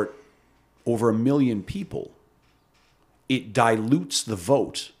import over 1 million people, it dilutes the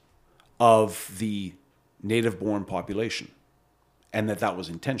vote of the native-born population, and that was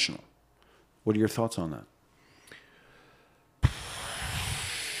intentional. What are your thoughts on that?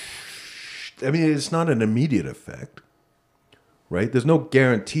 I mean, it's not an immediate effect, right? There's no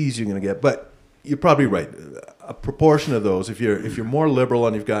guarantees you're going to get, but you're probably right. A proportion of those, if you're more liberal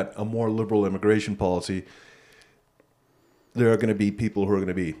and you've got a more liberal immigration policy, there are going to be people who are going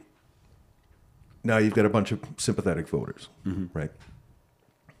to be. Now you've got a bunch of sympathetic voters, right?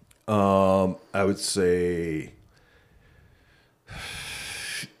 I would say,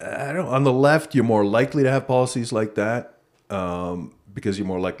 on the left, you're more likely to have policies like that because you're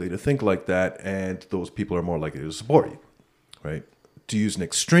more likely to think like that, and those people are more likely to support you, right? To use an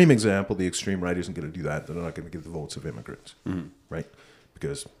extreme example, the extreme right isn't going to do that. They're not going to give the votes of immigrants, right?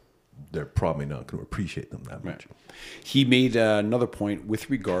 Because they're probably not going to appreciate them that much. Right. He made another point with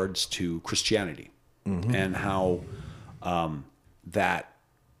regards to Christianity and how that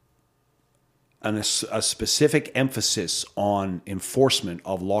a specific emphasis on enforcement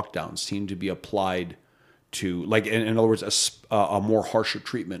of lockdowns seemed to be applied to, like, in other words, a more harsher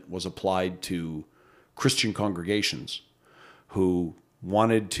treatment was applied to Christian congregations who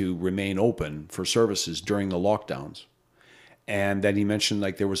wanted to remain open for services during the lockdowns. And then he mentioned,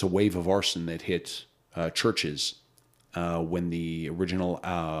 like, there was a wave of arson that hit churches when the original,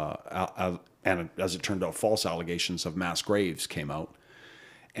 and as it turned out, false allegations of mass graves came out,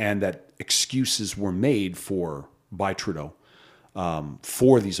 and that excuses were made by Trudeau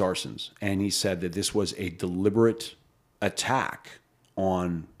for these arsons. And he said that this was a deliberate attack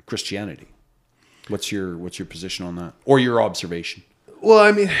on Christianity. What's your position on that, or your observation? Well,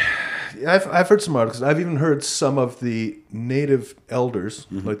 I mean, I've heard some articles. I've even heard some of the native elders,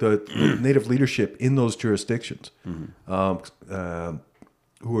 like the native leadership in those jurisdictions, who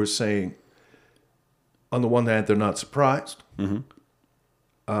are saying, on the one hand, they're not surprised.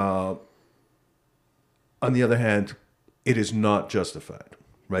 On the other hand, it is not justified,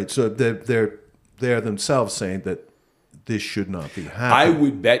 right? So they're themselves saying that this should not be happening. I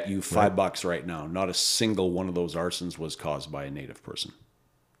would bet you $5 right now, not a single one of those arsons was caused by a native person.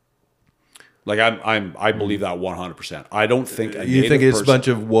 Like I believe that 100%. I don't think you think it's a bunch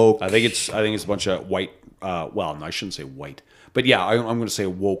of woke. I think it's a bunch of white. Well, no, I shouldn't say white, but yeah, I'm going to say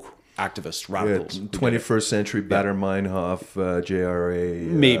woke activist radicals. 21st century Bader Meinhof, JRA,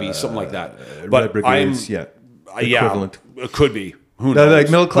 maybe something like that. But Brigades, equivalent. It could be. Who knows? Like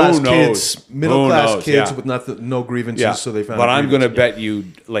middle class kids, yeah. with no grievances, so they found. But I'm going to bet you,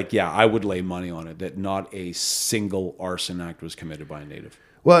 I would lay money on it that not a single arson act was committed by a native.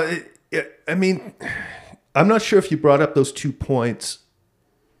 Well, I mean, I'm not sure if you brought up those 2 points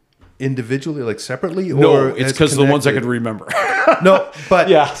individually, like separately, No, or it's because the ones I could remember. No, but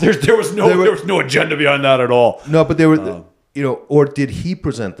yeah, there was no agenda behind that at all. No, but they were, or did he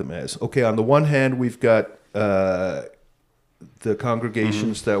present them as, okay, on the one hand, we've got the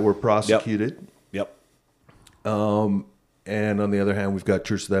congregations that were prosecuted. Yep. And on the other hand, we've got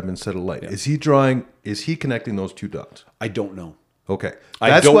churches that have been set alight. Yep. Is he connecting those 2 dots? I don't know. Okay.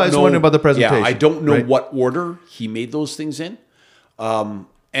 That's why I was wondering about the presentation. Yeah, I don't know what order he made those things in.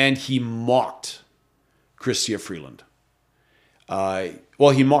 And he mocked Chrystia Freeland.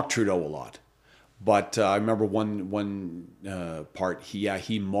 Well, he mocked Trudeau a lot. But I remember one part,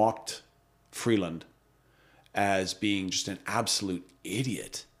 he mocked Freeland as being just an absolute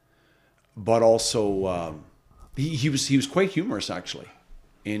idiot. But also, he was quite humorous, actually,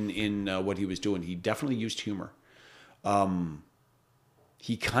 in what he was doing. He definitely used humor.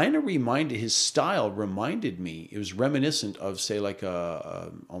 He kind of his style reminded me, it was reminiscent of, say, like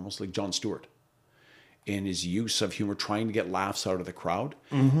almost like Jon Stewart. in his use of humor, trying to get laughs out of the crowd,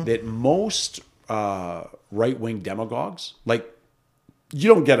 that most right-wing demagogues, like, you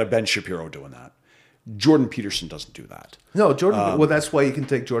don't get a Ben Shapiro doing that. Jordan Peterson doesn't do that. No, Jordan. Well, that's why you can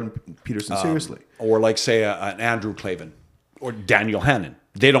take Jordan Peterson seriously. Or like, say, an Andrew Klavan or Daniel Hannon.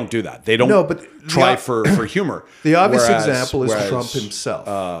 They don't do that. They don't No, but try for humor. The obvious example is Trump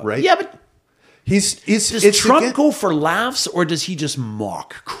himself, right? Yeah, but does Trump again, go for laughs, or does he just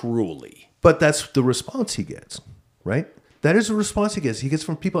mock cruelly? But that's the response he gets, right? That is the response he gets. He gets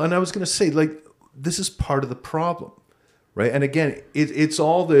from people. And I was going to say, like, this is part of the problem, right? And again, it's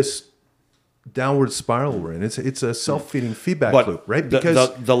all this downward spiral we're in. It's a self-feeding feedback loop, right?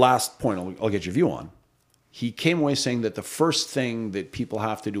 Because the last point I'll get your view on, he came away saying that the first thing that people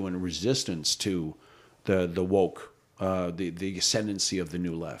have to do in resistance to the woke, the ascendancy of the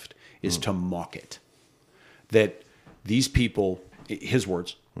new left, is to mock it. That these people, his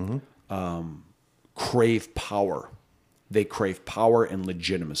words, crave power. They crave power and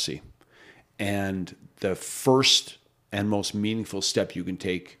legitimacy. And the first and most meaningful step you can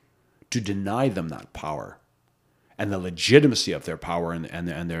take to deny them that power and the legitimacy of their power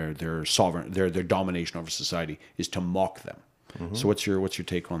and their sovereign their domination over society is to mock them. So what's your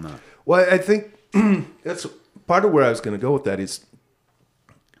take on that? Well, I think that's part of where I was going to go with that.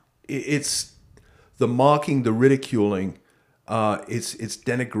 It's the mocking, the ridiculing, it's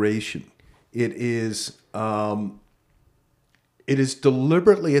denigration. It is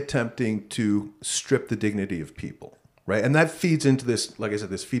deliberately attempting to strip the dignity of people. Right, and that feeds into this, like I said,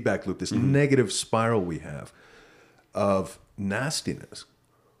 this feedback loop, this negative spiral we have of nastiness,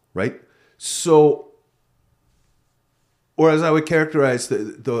 right? So, or as I would characterize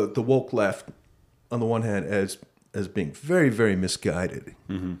the woke left, on the one hand, as being very, very misguided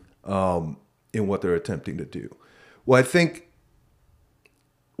in what they're attempting to do. Well, I think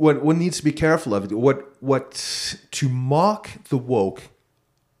what needs to be careful of, what to mock the woke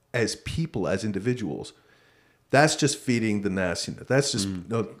as people, as individuals. That's just feeding the nastiness. That's just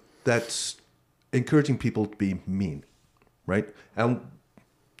that's encouraging people to be mean, right? And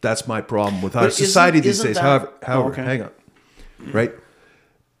that's my problem with our society these days. However, hang on, right?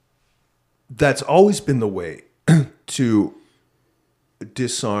 That's always been the way to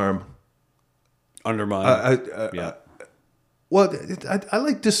disarm, undermine. Well, I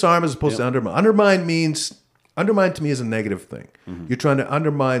like disarm as opposed to undermine. Undermine to me is a negative thing. You're trying to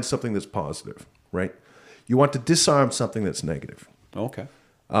undermine something that's positive, right? You want to disarm something that's negative. Okay.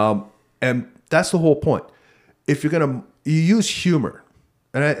 And that's the whole point. If you're going to use humor,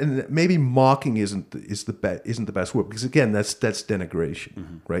 and maybe mocking isn't the best word, because again, that's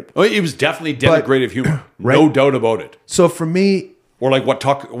denigration, right? Oh, it was definitely denigrative humor, right? No doubt about it. So for me, or like what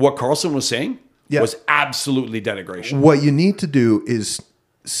Carlson was saying was absolutely denigration. What you need to do is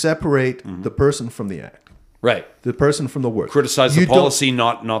separate the person from the act. Right. The person from the word. Criticize the policy,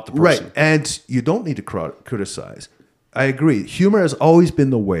 not the person. Right. And you don't need to criticize. I agree. Humor has always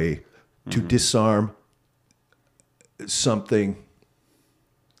been the way to disarm something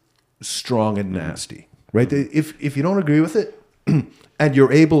strong and nasty. Right? If you don't agree with it and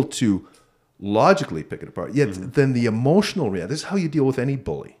you're able to logically pick it apart, then the emotional reaction, this is how you deal with any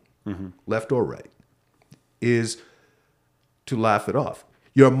bully, left or right, is to laugh it off.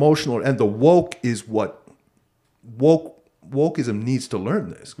 Your emotional, and the woke is what wokeism needs to learn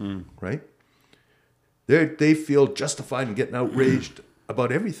this, right? They feel justified in getting outraged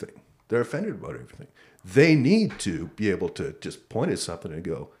about everything. They're offended about everything. They need to be able to just point at something and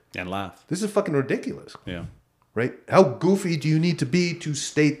go and laugh. This is fucking ridiculous. Yeah. Right? How goofy do you need to be to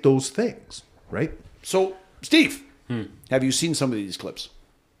state those things? Right? So, Steve, have you seen some of these clips?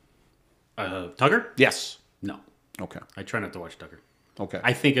 Tucker? Yes. No. Okay. I try not to watch Tucker. Okay.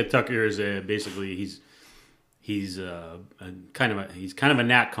 I think that Tucker is basically he's kind of a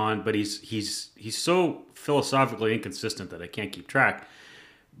Nat Con, but he's so philosophically inconsistent that I can't keep track.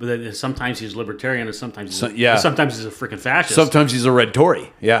 But then sometimes he's libertarian, and sometimes he's a freaking fascist. Sometimes he's a red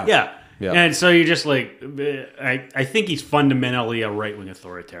Tory. Yeah. And so you're just like, I think he's fundamentally a right wing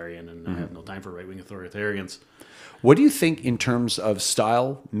authoritarian, and I have no time for right wing authoritarians. What do you think in terms of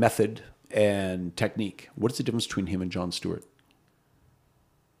style, method, and technique? What's the difference between him and Jon Stewart?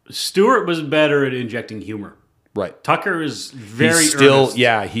 Stewart was better at injecting humor. Right. Tucker is very earnest. earnest.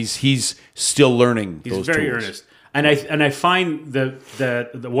 Yeah, he's still learning. He's those very tools. earnest, and I find that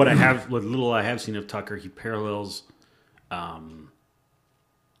what little I have seen of Tucker, he parallels.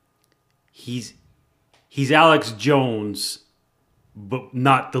 He's Alex Jones, but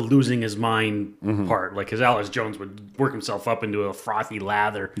not the losing his mind part. Like, his Alex Jones would work himself up into a frothy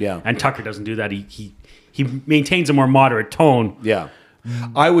lather. Yeah. And Tucker doesn't do that. He maintains a more moderate tone. Yeah.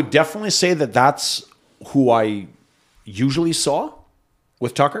 I would definitely say that that's who I usually saw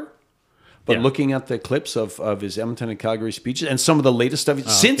with Tucker. But Yeah. looking at the clips of his Edmonton and Calgary speeches and some of the latest stuff,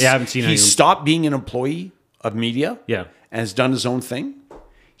 since I haven't seen any he of them. stopped being an employee of media Yeah. and has done his own thing,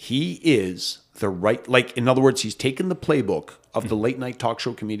 he is the right, like, in other words, he's taken the playbook of the late night talk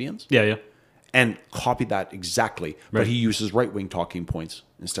show comedians Yeah. and copied that exactly. But he uses right-wing talking points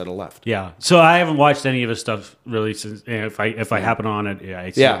instead of left. Yeah. So I haven't watched any of his stuff really since. If I happen on it,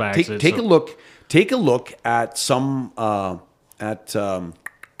 I see it by Take accident, a look. Take a look at some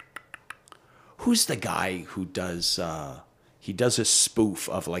who's the guy who does he does a spoof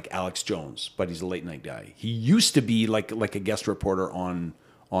of like Alex Jones, but he's a late night guy. He used to be like a guest reporter on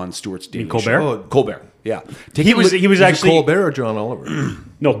Stewart's Daily Colbert? Show. Oh, Colbert, yeah. He was Is it actually Colbert or John Oliver?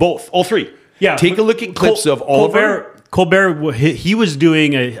 No, both, all three. Yeah. Take a look at clips of Oliver. Colbert, he was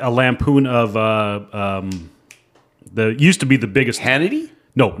doing a lampoon of the used to be the biggest. Hannity?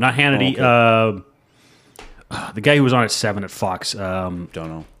 No, not Hannity. Oh, The guy who was on at 7 at Fox. Don't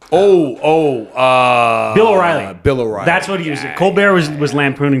know. Bill O'Reilly. Bill O'Reilly. That's what he was. Colbert was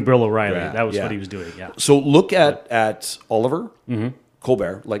lampooning Bill O'Reilly. Yeah, That was yeah. what he was doing. Yeah. So look at Oliver,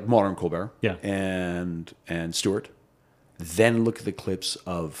 Colbert, like modern Colbert, Yeah. and Stewart. Then look at the clips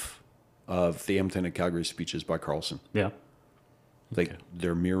of the Edmonton and Calgary speeches by Carlson. Yeah. Like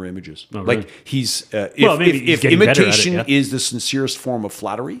they're mirror images. Oh, like really? he's maybe he's if getting better at it, imitation yeah. is the sincerest form of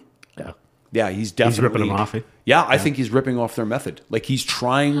flattery. Yeah. Yeah, he's definitely ripping them off, eh? Yeah, I think he's ripping off their method. Like he's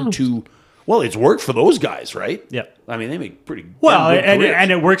trying to. Well, it's worked for those guys, right? Yeah. I mean, they make pretty Well, damn good careers.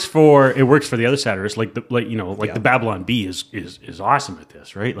 and it works for the other satirists, like the Babylon Bee is awesome at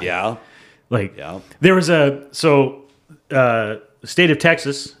this, right? Like, yeah. Like Yeah. there was the state of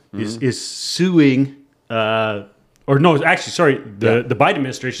Texas is suing. The Biden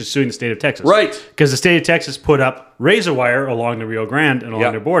administration is suing the state of Texas, Right. Because the state of Texas put up razor wire along the Rio Grande and along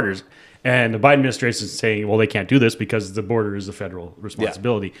Yeah. their borders, and the Biden administration is saying, well, they can't do this because the border is a federal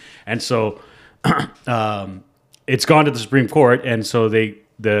responsibility, and so it's gone to the Supreme Court, and so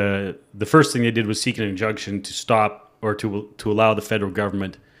the first thing they did was seek an injunction to stop or to allow the federal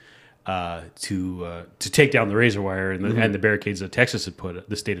government to take down the razor wire and the barricades that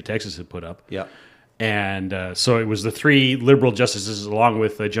the state of Texas had put up. Yeah. And so it was the 3 liberal justices, along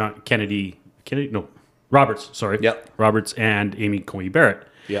with Roberts. Sorry, Yep. Roberts and Amy Coney Barrett.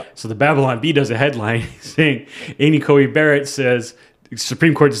 Yep. So the Babylon Bee does a headline saying Amy Coney Barrett says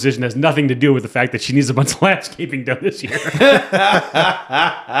Supreme Court decision has nothing to do with the fact that she needs a bunch of landscaping done this year.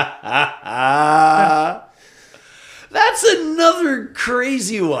 That's another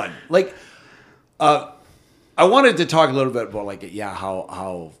crazy one. Like, I wanted to talk a little bit about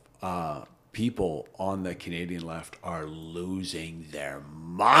how people on the Canadian left are losing their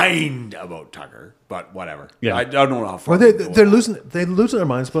mind about Tucker, but whatever. Yeah. I don't know how far. Well, they're losing their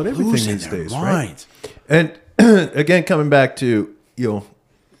minds about everything Losing these their days, minds. right? And again, coming back to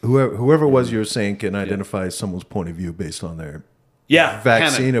whoever was you're saying can identify someone's point of view based on their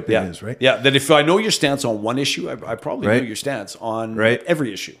vaccine Hannah. opinions, Yeah. right? Yeah, that if I know your stance on one issue, I probably know Right. your stance on Right.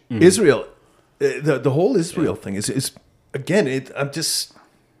 every issue. Israel, the whole Israel thing is again. I'm just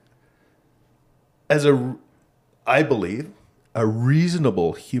I believe a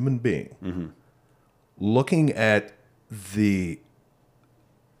reasonable human being looking at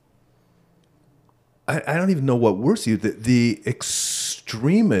I don't even know what words to use. The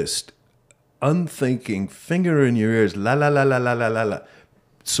extremist, unthinking, finger in your ears, la la la la la la la la,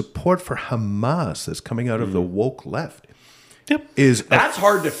 support for Hamas that's coming out of the woke left. Yep. That's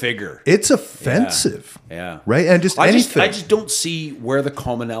hard to figure. It's offensive. Yeah. Right? And just I anything. just don't see where the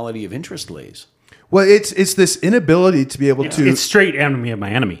commonality of interest lays. Well, it's this inability to be able to. It's straight enemy of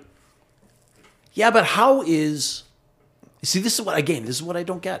my enemy. Yeah, but how is... See, this is what I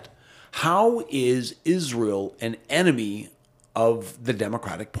don't get. How is Israel an enemy of the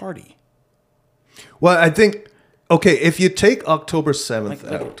Democratic Party? Well, I think, okay, if you take October 7th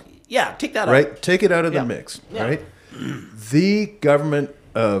out, Yeah, take that out. right? Take it out of Yeah. the mix, Yeah. right? The government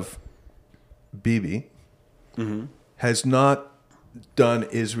of Bibi has not done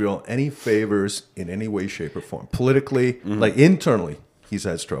Israel any favors in any way, shape, or form. Politically, like internally, he's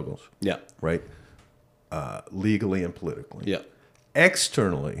had struggles, Yeah. right? Legally and politically. Yeah.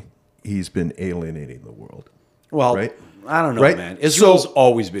 Externally, he's been alienating the world. Well, Right? I don't know, Right? man. Israel's So-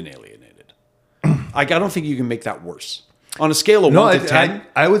 always been alienated. I don't think you can make that worse. On a scale of No, 1 to 10,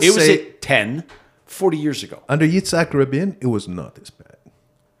 I would it was say- at 10 40 years ago. Under Yitzhak Rabin, it was not this bad.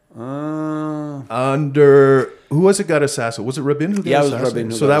 Under who was it got assassinated? Was it Rabin who got Yeah, it was assassinated?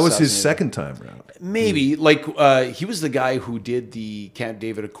 Rabin who so got that was his assassinated. second time round. Maybe. He was the guy who did the Camp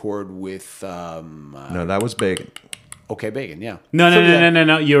David Accord with... No, that was Begin. Okay, Begin, yeah. No.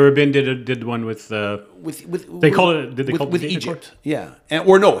 Yerebin did one with With they call it. Did they call it with the Dayton Egypt? Accord? Yeah,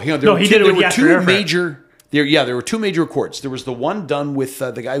 there No, he did it with there were Yasser two Arafat. major. There were two major accords. There was the one done with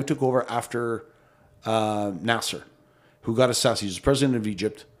the guy who took over after Nasser, who got assassinated. He was president of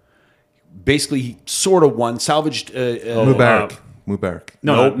Egypt. Basically, he sort of won, salvaged. Mubarak.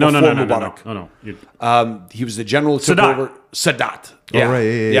 No. He was the general who took Sadat. over. Sadat. Oh, right,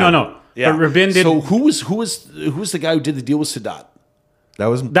 yeah. No. Yeah. But Rabin did. So who was the guy who did the deal with Sadat? That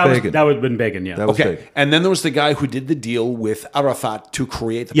was that Begin. would have been Begin. Yeah. That was Okay, Begin. and then there was the guy who did the deal with Arafat to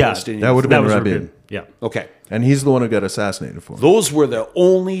create the Yeah, Palestinian. That would have that been was Rabin. Yeah. Okay, And he's the one who got assassinated for it. those were the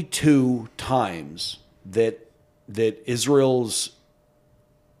only two times that Israel's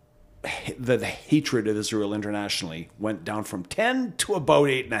the hatred of Israel internationally went down from 10 to about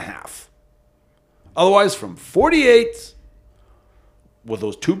 8.5. Otherwise, from 48, with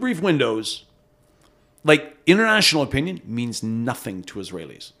those two brief windows, like international opinion means nothing to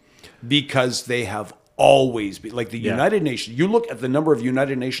Israelis because they have always been like the United Nations. You look at the number of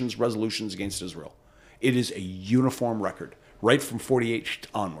United Nations resolutions against Israel, it is a uniform record right from 48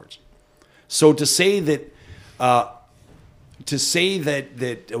 onwards. So to say that. Well,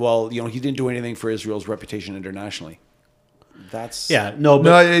 he didn't do anything for Israel's reputation internationally. That's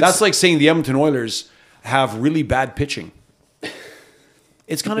that's like saying the Edmonton Oilers have really bad pitching.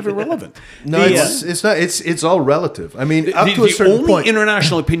 It's kind of irrelevant. No, it's not. It's all relative. I mean, up to a The certain only point.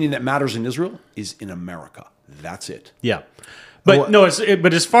 international opinion that matters in Israel is in America. That's it. Yeah. But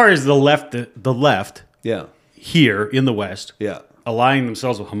but as far as the left Yeah. here in the West, Yeah. aligning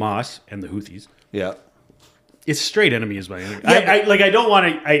themselves with Hamas and the Houthis, Yeah. it's straight enemy is my enemy. Yeah, I don't want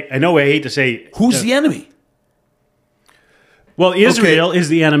to. I know I hate to say Who's the enemy? Well, Israel is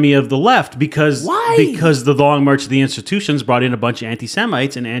the enemy of the left because Why? Because the Long March of the Institutions brought in a bunch of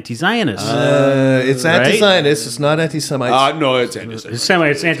anti-Semites and anti-Zionists. It's anti-Zionist. It's not anti-Semite. No, it's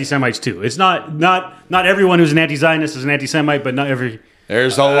anti-Semitic. It's anti-Semites too. It's not everyone who's an anti-Zionist is an anti-Semite, but not every.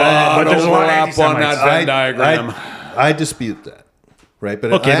 There's a lot but there's of a lot of overlap on anti-Semites. that Venn diagram. I dispute that. Right,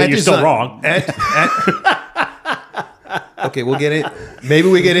 but Okay, then you're still wrong. Okay, we'll get in. Maybe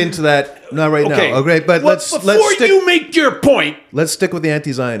we get into that. Not right now. Okay, but Well, let's before stick. you make your point, Let's stick with the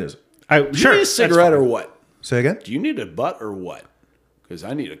anti-Zionism. do you Sure, need a that's cigarette fine. or what? Say again. Do you need a butt or what? Because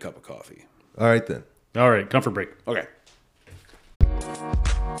I need a cup of coffee. All right then. All right, comfort break. Okay.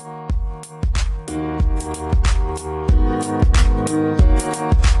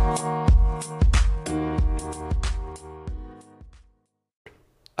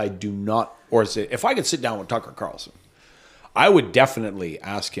 I do not, or say, if I could sit down with Tucker Carlson, I would definitely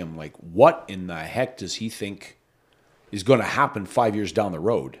ask him, like, what in the heck does he think is going to happen 5 years down the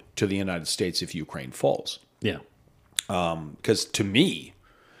road to the United States if Ukraine falls? Yeah. Because to me,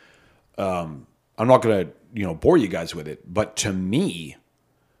 I'm not going to bore you guys with it, but to me,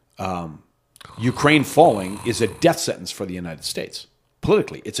 Ukraine falling is a death sentence for the United States.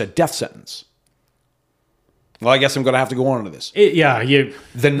 Politically, it's a death sentence. Well, I guess I'm going to have to go on to this. The I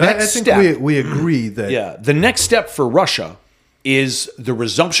next think step, we agree that. the next step for Russia is the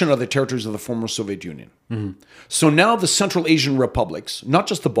resumption of the territories of the former Soviet Union. Mm-hmm. So now the Central Asian republics, not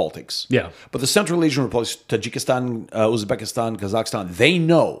just the Baltics, Yeah. but the Central Asian republics, Tajikistan, Uzbekistan, Kazakhstan, they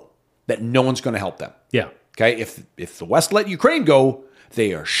know that no one's going to help them. Yeah. Okay, if the West let Ukraine go,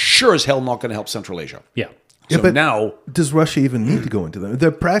 they are sure as hell not going to help Central Asia. Yeah. So but now, does Russia even need to go into them?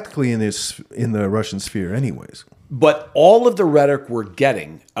 They're practically in the Russian sphere, anyways. but all of the rhetoric we're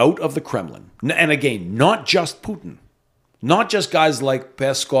getting out of the Kremlin, and again, not just Putin, not just guys like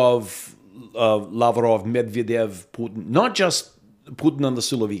Peskov, Lavrov, Medvedev, Putin, not just Putin and the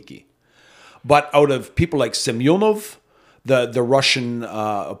Siloviki, but out of people like Semyonov, the Russian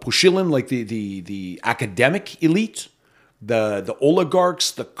Pushilin, like the academic elite, the oligarchs,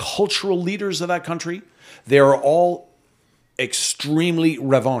 the cultural leaders of that country, they are all extremely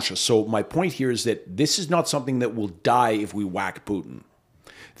revanchist. So my point here is that this is not something that will die if we whack Putin.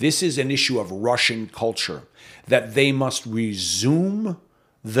 This is an issue of Russian culture, that they must resume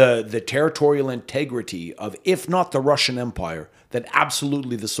the territorial integrity of, if not the Russian Empire, then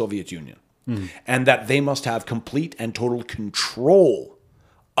absolutely the Soviet Union. And that they must have complete and total control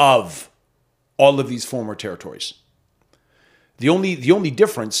of all of these former territories. The only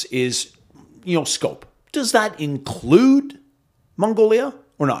difference is, scope. Does that include Mongolia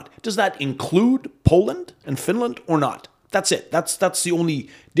or not? Does that include Poland and Finland or not? That's it. That's the only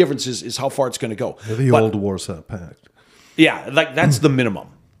difference is how far it's going to go. The old Warsaw Pact. Yeah, like that's the minimum.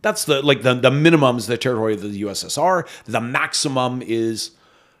 That's the minimum is the territory of the USSR. The maximum is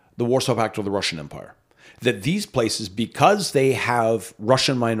the Warsaw Pact or the Russian Empire. that these places, because they have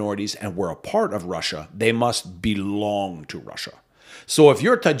Russian minorities and were a part of Russia, they must belong to Russia. So if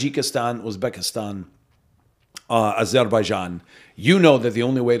you're Tajikistan, Uzbekistan, Azerbaijan, you know that the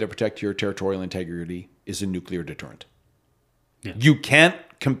only way to protect your territorial integrity is a nuclear deterrent. Yeah. You can't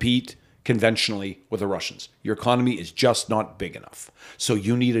compete conventionally with the Russians. Your economy is just not big enough. So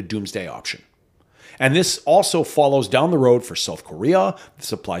you need a doomsday option. And this also follows down the road for South Korea.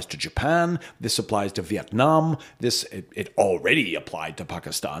 This applies to Japan. This applies to Vietnam. It already applied to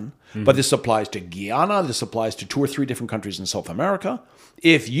Pakistan. But this applies to Guyana. This applies to 2 or 3 different countries in South America.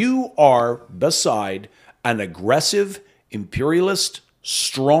 If you are beside an aggressive, imperialist,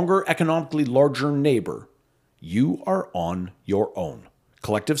 stronger, economically larger neighbor, you are on your own.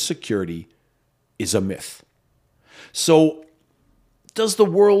 Collective security is a myth. So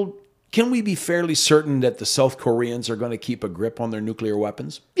can we be fairly certain that the South Koreans are going to keep a grip on their nuclear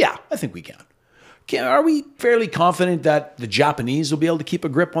weapons? Yeah, I think we can. Are we fairly confident that the Japanese will be able to keep a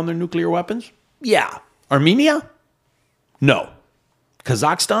grip on their nuclear weapons? Yeah. Armenia? No.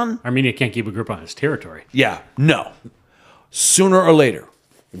 Kazakhstan? Armenia can't keep a grip on its territory. Yeah, no. Sooner or later,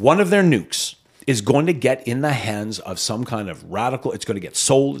 one of their nukes is going to get in the hands of some kind of radical, it's going to get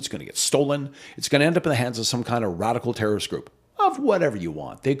sold, it's going to get stolen, it's going to end up in the hands of some kind of radical terrorist group. Of whatever you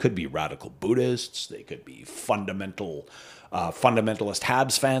want. They could be radical Buddhists. They could be fundamentalist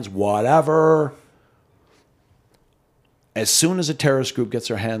Habs fans, whatever. As soon as a terrorist group gets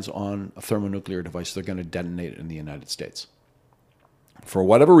their hands on a thermonuclear device, they're going to detonate it in the United States. For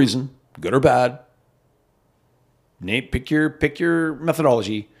whatever reason, good or bad, pick your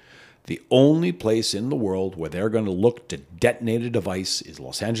methodology. The only place in the world where they're going to look to detonate a device is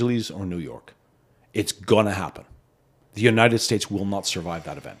Los Angeles or New York. It's going to happen. The United States will not survive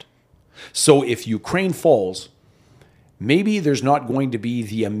that event. So if Ukraine falls, maybe there's not going to be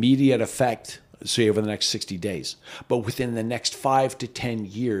the immediate effect, say, over the next 60 days. But within the next 5 to 10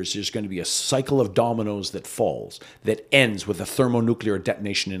 years, there's going to be a cycle of dominoes that falls that ends with a thermonuclear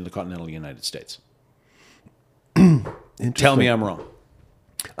detonation in the continental United States. Tell me I'm wrong.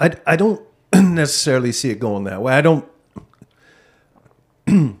 I don't necessarily see it going that way. I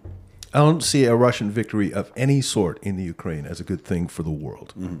don't see a Russian victory of any sort in the Ukraine as a good thing for the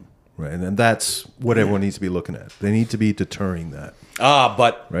world. Right? And that's what everyone needs to be looking at. They need to be deterring that.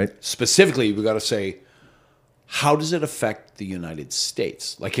 But right? Specifically, we got to say, how does it affect the United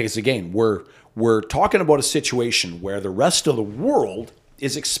States? Like, because again, we're talking about a situation where the rest of the world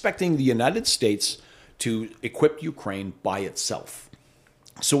is expecting the United States to equip Ukraine by itself.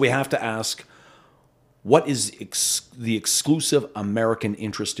 So we have to ask, what is the exclusive American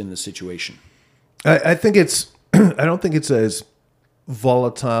interest in the situation? I think it's. I don't think it's as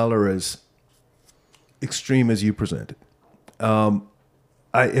volatile or as extreme as you presented.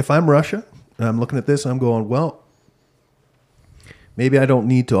 If I'm Russia and I'm looking at this, I'm going, well, maybe I don't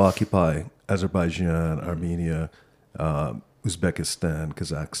need to occupy Azerbaijan, Armenia, Uzbekistan,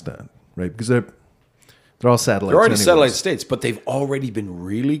 Kazakhstan, right? Because they're all satellites. They're already anyways. satellite states, but they've already been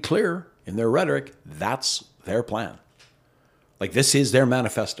really clear in their rhetoric. That's their plan. Like, this is their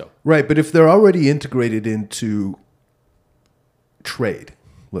manifesto. Right, but if they're already integrated into trade,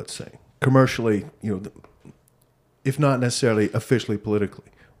 let's say, commercially, if not necessarily officially politically,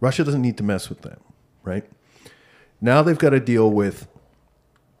 Russia doesn't need to mess with them, right? Now they've got to deal with,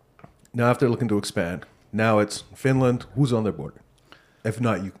 now if they're looking to expand, now it's Finland, who's on their border? If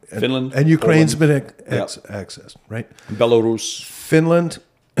not, Finland. And Ukraine's Poland, been accessed, right? Belarus. Finland,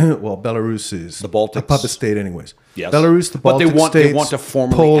 well, Belarus is The Baltics. a puppet state anyways. Yes. Belarus, the but Baltic states, they want to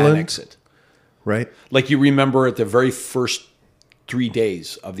formally Poland, annex it. right? Like, you remember at the very first 3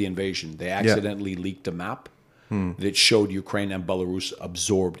 days of the invasion, they accidentally leaked a map that showed Ukraine and Belarus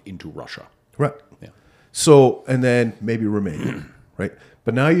absorbed into Russia. Right. Yeah. So, and then maybe Romania, right?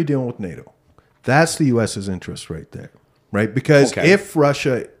 But now you're dealing with NATO. That's the U.S.'s interest right there, right? Because if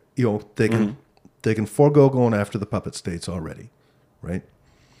Russia, they can forego going after the puppet states already, right?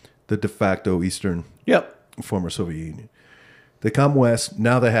 The de facto Eastern former Soviet Union. They come west,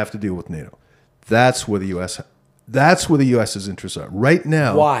 now they have to deal with NATO. That's where the U.S.'s interests are. Right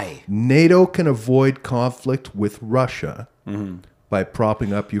now, why? NATO can avoid conflict with Russia by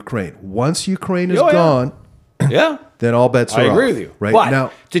propping up Ukraine. Once Ukraine is gone, then all bets are off. I agree with you. Right but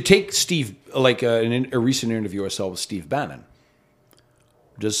now, to take Steve, like a recent interview I saw with Steve Bannon,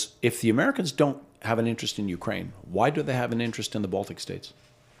 if the Americans don't have an interest in Ukraine, why do they have an interest in the Baltic states?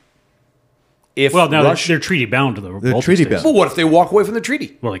 Now they're treaty bound to the Baltic treaty states. bound. Well, what if they walk away from the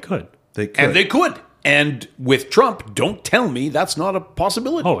treaty? Well, they could. they could. And they could. And with Trump, don't tell me that's not a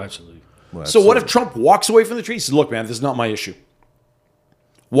possibility. Oh, absolutely. Well, So what if Trump walks away from the treaty and says, look, man, this is not my issue.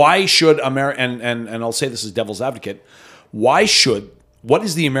 Why should America, and I'll say this as devil's advocate, what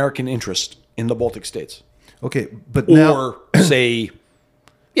is the American interest in the Baltic states? Okay, but now... Or say,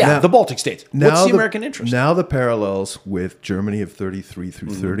 the Baltic states. What's the American interest? Now the parallels with Germany of 33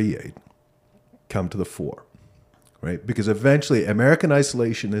 through 38 come to the fore, right? Because eventually American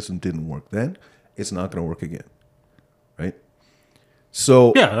isolationism didn't work then. It's not going to work again, right?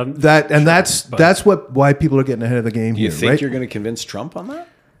 So that's why people are getting ahead of the game here. You think right? you're going to convince Trump on that?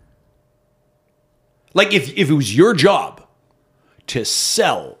 Like if it was your job to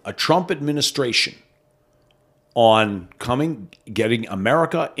sell a Trump administration on getting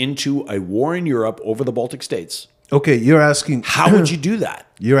America into a war in Europe over the Baltic states. Okay, you're asking... How would you do that?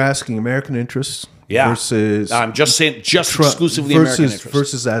 You're asking American interests versus... I'm just saying, Trump, exclusively American interests.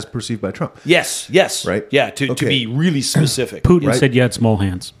 Versus as perceived by Trump. Yes. Right? Yeah, to be really specific. Putin said you had small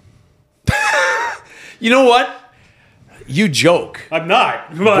hands. You know what? You joke. I'm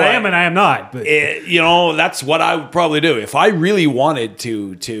not. Well, I am and I am not. But. That's what I would probably do. If I really wanted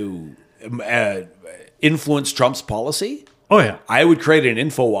to influence Trump's policy, I would create an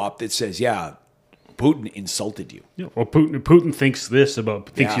info op that says, Putin insulted you. Yeah, well, Putin thinks this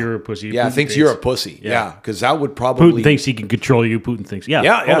thinks you're a pussy. Yeah, Putin thinks you're a pussy. Yeah, because that would probably... Putin thinks he can control you. Putin thinks...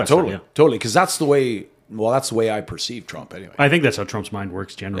 totally. Because that's the way... Well, that's the way I perceive Trump anyway. I think that's how Trump's mind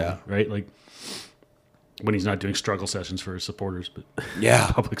works generally, right? Like, when he's not doing struggle sessions for his supporters, but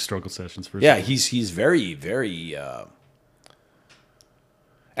public struggle sessions for his supporters. He's very, very...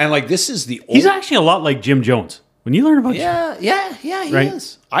 and like, this is the... He's actually a lot like Jim Jones. When you learn about he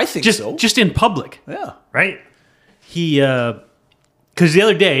is. I think so. Just in public. Yeah. Right? He, because the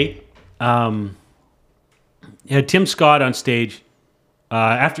other day, he had Tim Scott on stage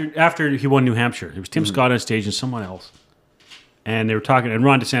after he won New Hampshire. It was Tim Scott on stage and someone else. And they were talking, and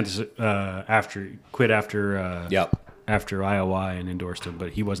Ron DeSantis quit after Iowa and endorsed him,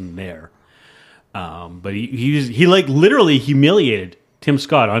 but he wasn't there. But he like literally humiliated Tim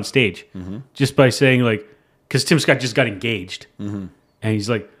Scott on stage just by saying like, because Tim Scott just got engaged. And he's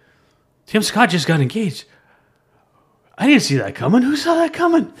like, Tim Scott just got engaged. I didn't see that coming. Who saw that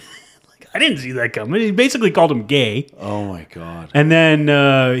coming? I didn't see that coming. He basically called him gay. Oh, my God. And then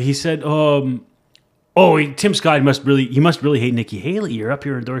he said, Tim Scott must really hate Nikki Haley. You're up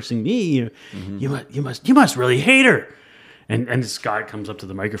here endorsing me. You must really hate her. And Scott comes up to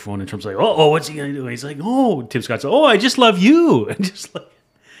the microphone and Trump's like, what's he going to do? And he's like, Tim Scott said, I just love you. And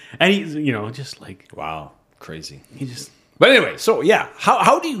he's, just like, wow. Crazy. But anyway, so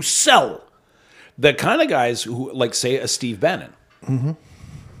how do you sell the kind of guys who, like, say, a Steve Bannon,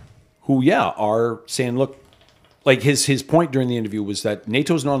 who are saying, look, like his point during the interview was that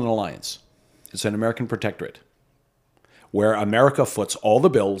NATO's not an alliance; it's an American protectorate, where America foots all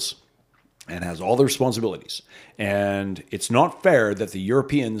the bills and has all the responsibilities, and it's not fair that the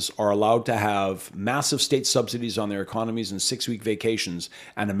Europeans are allowed to have massive state subsidies on their economies and 6-week vacations,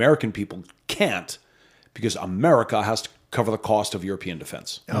 and American people can't. Because America has to cover the cost of European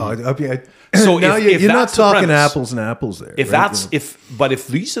defense. So now you're not talking apples and apples there. But if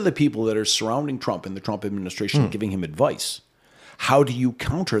these are the people that are surrounding Trump and the Trump administration giving him advice, how do you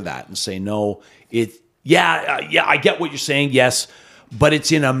counter that and say no? I get what you're saying, yes, but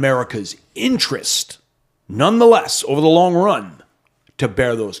it's in America's interest, nonetheless, over the long run, to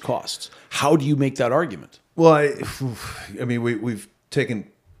bear those costs. How do you make that argument? Well, I mean, we've taken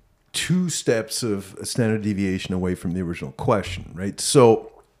 2 steps of a standard deviation away from the original question, right?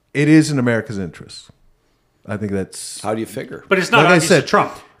 So it is in America's interest. I think that's... How do you figure? But it's not like obvious to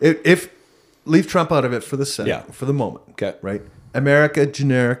Trump. If leave Trump out of it for the second, for the moment, okay, right? America,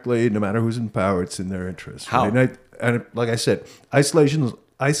 generically, no matter who's in power, it's in their interest. How? Right? And like I said,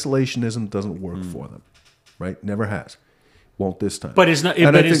 isolationism doesn't work for them, right? Never has. Won't this time. But it's not.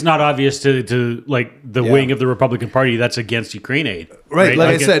 It's not obvious to like the wing of the Republican Party that's against Ukraine aid. Right.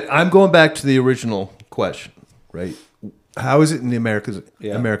 Like I said, I'm going back to the original question. Right. How is it in the America's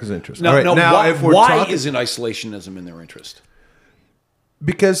interest? No, all right, now, why isn't isolationism in their interest?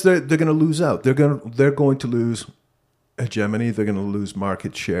 Because they're going to lose out. They're going to lose hegemony. They're going to lose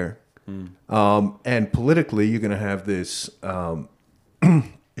market share. And politically, you're going to have this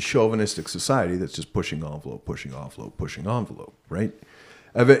chauvinistic society that's just pushing envelope, right?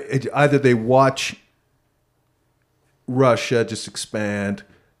 Either they watch Russia just expand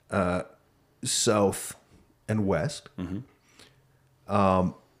south and west,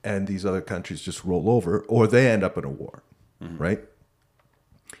 and these other countries just roll over, or they end up in a war, right?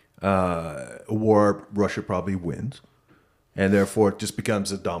 A war Russia probably wins, and therefore it just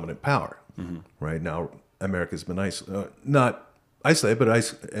becomes a dominant power, right? Now America's been not isolated, but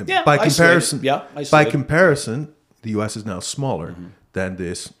by comparison, isolated. by comparison, the U.S. is now smaller than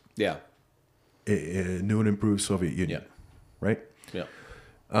this Yeah. new and improved Soviet Union, right? Yeah.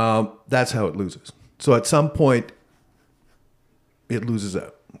 That's how it loses. So at some point, it loses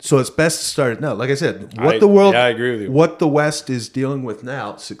out. So it's best to start it now. Like I said, I agree with you. What the West is dealing with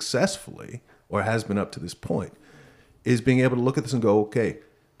now successfully, or has been up to this point, is being able to look at this and go, okay,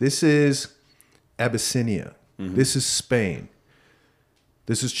 this is Abyssinia. This is Spain.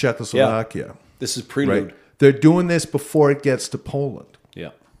 This is Czechoslovakia. This is prelude. Right? They're doing this before it gets to Poland.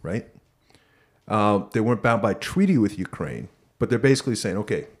 Yeah. Right? They weren't bound by treaty with Ukraine, but they're basically saying,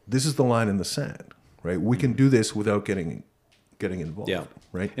 okay, this is the line in the sand. Right? We can do this without getting involved. Yeah.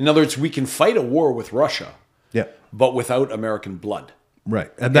 Right? In other words, we can fight a war with Russia, Yeah. but without American blood.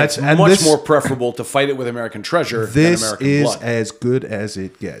 Right. And that's much more preferable to fight it with American treasure than American This blood. is as good as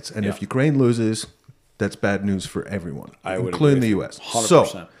it gets. And if Ukraine loses, that's bad news for everyone, including the U.S. 100%.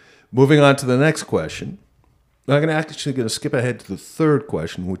 So, moving on to the next question. I'm actually going to skip ahead to the third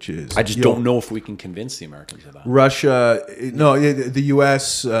question, which is... I just don't know if we can convince the Americans of that. Russia... No, the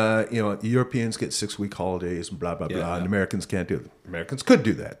U.S., the Europeans get 6-week holidays and blah, blah, blah, and Americans can't do it. Americans could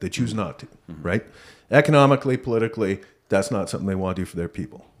do that. They choose not to, right? Economically, politically, that's not something they want to do for their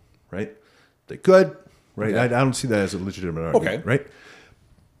people, right? They could, right? I don't see that as a legitimate argument, right?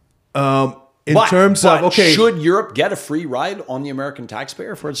 In terms of, should Europe get a free ride on the American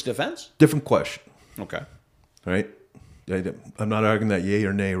taxpayer for its defense? different question, Okay. right? I'm not arguing that yay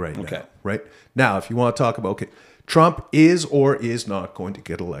or nay right Okay. now, right? Now, if you want to talk about, okay, Trump is or is not going to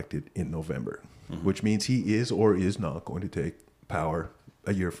get elected in November, which means he is or is not going to take power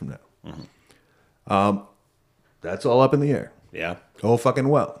a year from now. That's all up in the air. Yeah. Oh, fucking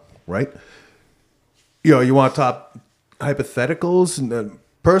well, right? You want to talk hypotheticals? And then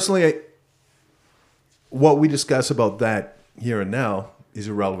personally, what we discuss about that here and now is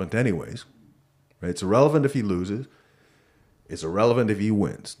irrelevant anyways, right? It's irrelevant if he loses. It's irrelevant if he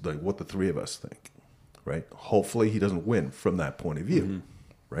wins, like what the three of us think, right? Hopefully he doesn't win from that point of view,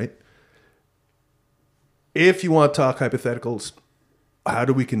 right? If you want to talk hypotheticals, how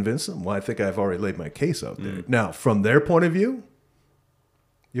do we convince them? Well, I think I've already laid my case out there. Now, from their point of view,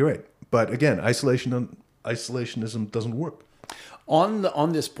 you're right. But again, isolationism doesn't work.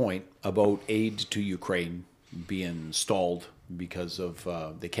 On this point about aid to Ukraine being stalled because of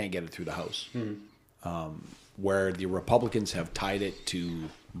they can't get it through the House, where the Republicans have tied it to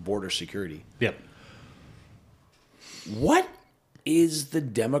border security. Yep. What is the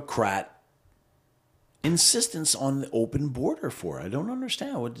Democrat insistence on the open border for? I don't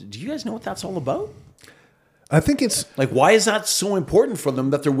understand. Do you guys know what that's all about? I think it's Like, why is that so important for them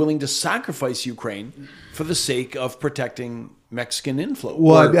that they're willing to sacrifice Ukraine for the sake of protecting Mexican inflow?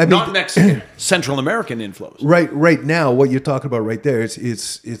 Well, Or I mean- not Mexican, Central American inflows. right now. What you're talking about right there,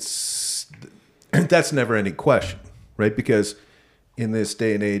 it's that's never any question, right? Because in this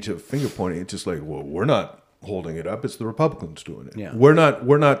day and age of finger pointing, it's just like, well, we're not holding it up; it's the Republicans doing it. Yeah. We're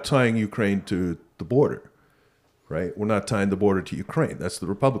not tying Ukraine to the border, right? We're not tying the border to Ukraine. That's the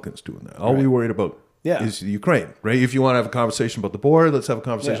Republicans doing that. All we worried about is the Ukraine, right? If you want to have a conversation about the border, let's have a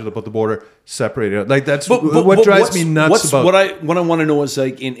conversation about the border, separate it out. Like that's what drives me nuts about what I want to know is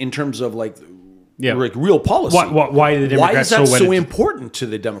like in terms of like like real policy. Why the Democrats is that so wedded- important to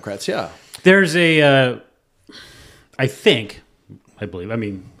the Democrats? Yeah. There's a, I believe, I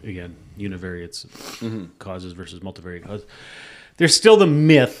mean, again, univariate causes versus multivariate causes. There's still the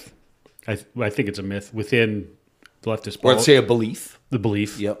myth, I think it's a myth, within leftist Or let's say a belief. the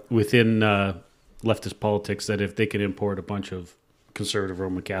belief within leftist politics that if they can import a bunch of conservative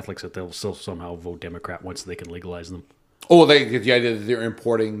Roman Catholics, that they'll still somehow vote Democrat once they can legalize them. Oh, the idea that they're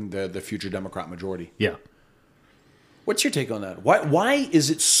importing the future Democrat majority. Yeah. What's your take on that? Why is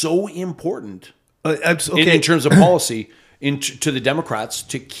it so important okay. in terms of policy to the Democrats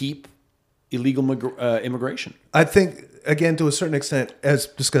to keep illegal immigration? I think, again, to a certain extent, as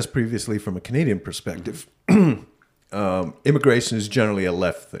discussed previously from a Canadian perspective, immigration is generally a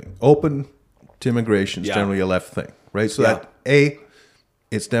left thing. Open to immigration is generally a left thing, right? So that,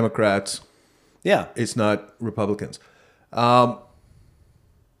 it's Democrats. Yeah. It's not Republicans.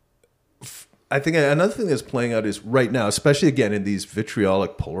 I think another thing that's playing out is right now, especially, again, in these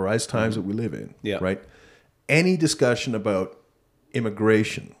vitriolic, polarized times that we live in, right? Any discussion about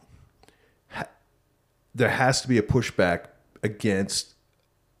immigration, there has to be a pushback against,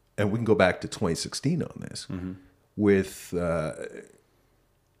 and we can go back to 2016 on this, with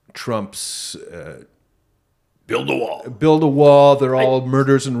Trump's build a wall. Build a wall. They're all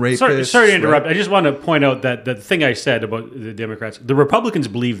murders and rapists. Sorry to interrupt. Right? I just want to point out that the thing I said about the Democrats, the Republicans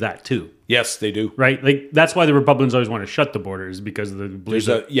believe that too. Yes, they do. Right? Like that's why the Republicans always want to shut the borders because of the belief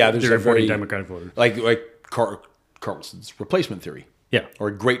There's a very Democratic voters. like Carlson's replacement theory. Yeah. Or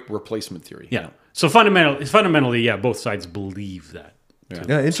a great replacement theory. Yeah. So fundamentally, yeah, both sides believe that.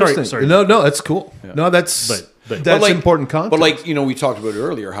 Yeah, interesting. Sorry. No, that's cool. Yeah. No, that's But important context. But like, we talked about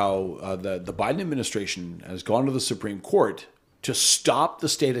earlier how the Biden administration has gone to the Supreme Court to stop the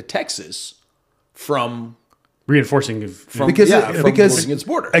state of Texas from Reinforcing because closing its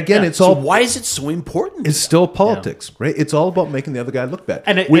border. Again, it's so all. why is it so important? It's still politics, right? It's all about making the other guy look bad.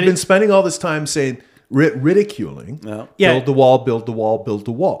 And we've been spending all this time saying ridiculing. Build the wall, build the wall, build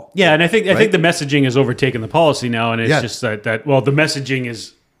the wall. Yeah, and I think the messaging has overtaken the policy now, and it's just that the messaging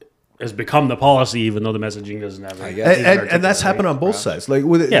has become the policy, even though the messaging doesn't have it. And that's happened on both sides. Like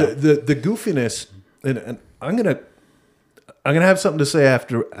with the goofiness, and I'm gonna have something to say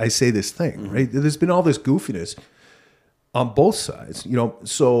after I say this thing. Right? There's been all this goofiness on both sides.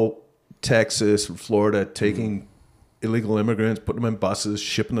 So Texas and Florida taking illegal immigrants, putting them in buses,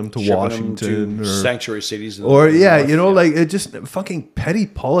 shipping them to Washington, or sanctuary cities, like it just fucking petty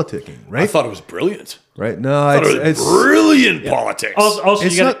politicking, right? I thought it was brilliant. Right? No, it's brilliant politics. Also,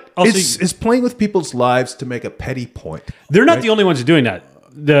 it's playing with people's lives to make a petty point. They're not the only ones doing that.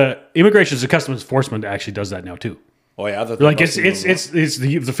 The Immigration and Customs Enforcement actually does that now too. Oh yeah, it's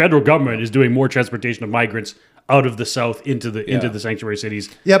the federal government is doing more transportation of migrants out of the South into the sanctuary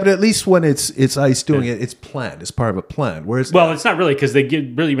cities. Yeah, but at least when it's ICE doing it, it's planned. It's part of a plan. Whereas it's not really, because they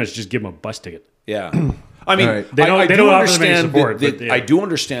really much just give them a bus ticket. Yeah. I mean, right. I do understand I do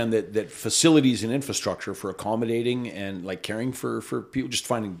understand that facilities and infrastructure for accommodating and like caring for people,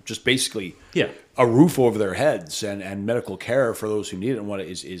 just basically a roof over their heads and medical care for those who need it and what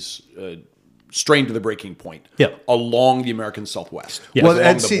is strained to the breaking point along the American Southwest, along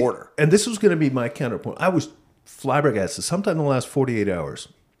the border. And this was going to be my counterpoint. I was flabbergasted sometime in the last 48 hours.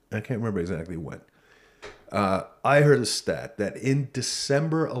 I can't remember exactly when. I heard a stat that in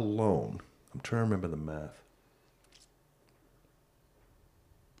December alone, I'm trying to remember the math.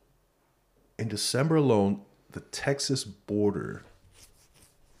 In December alone, the Texas border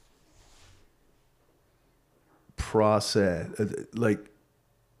process,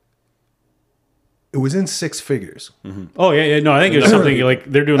 it was in six figures. Mm-hmm. Oh yeah. No, I think it was something like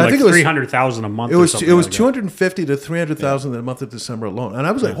they're doing like 300,000 a month. It was 250 to 300,000 a month of December alone, and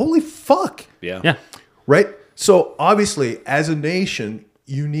I was like, "Holy fuck!" Yeah. Right. So obviously, as a nation,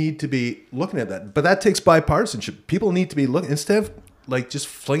 you need to be looking at that, but that takes bipartisanship. People need to be looking instead of like just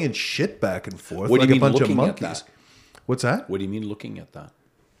flinging shit back and forth like a bunch of monkeys. What's that? What do you mean looking at that?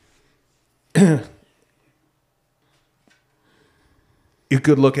 You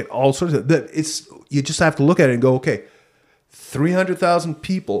could look at all sorts of that. You just have to look at it and go, okay, 300,000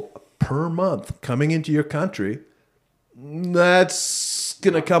 people per month coming into your country. That's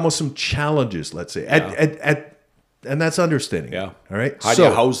going to come with some challenges, let's say. And that's understanding. Yeah. All right. How do you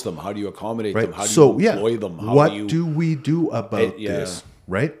house them? How do you accommodate them? How do you employ them? What do we do about this?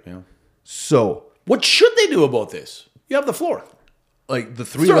 Right. Yeah. So what should they do about this? You have the floor. Like the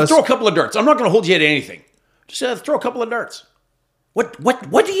three of us. Throw a couple of darts. I'm not going to hold you to anything. Just throw a couple of darts. What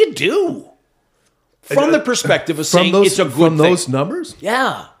do you do? From the perspective of saying it's a good thing. From those numbers?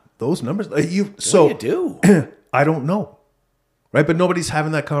 Yeah. Those numbers? What do you do? I don't know. Right? But nobody's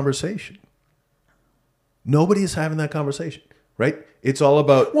having that conversation. Nobody is having that conversation. Right? It's all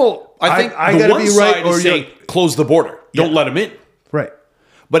about, I think I got to be right or saying close the border. Don't let them in. Right.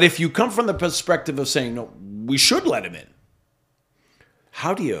 But if you come from the perspective of saying, no, we should let them in.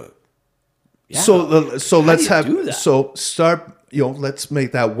 How do you... Yeah. So let's do that? So start, let's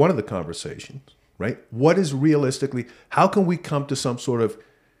make that one of the conversations, right? What is realistically, how can we come to some sort of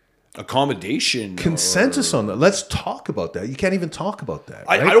accommodation consensus on that? Let's talk about that. You can't even talk about that.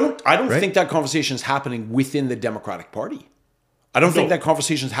 Right? I don't think that conversation is happening within the Democratic Party. I don't think that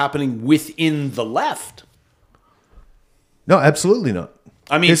conversation is happening within the left. No, absolutely not.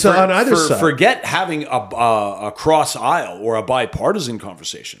 I mean, it's on either side. Forget having a cross aisle or a bipartisan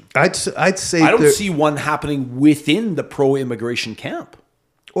conversation. I'd say I don't see one happening within the pro-immigration camp,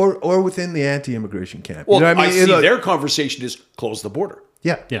 or within the anti-immigration camp. Well, I see their conversation is close the border.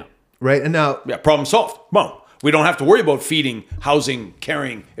 Yeah, right. And now, problem solved. Boom. We don't have to worry about feeding, housing,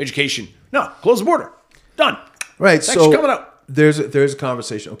 caring, education. No, close the border. Done. Right. Thanks for coming out. There's a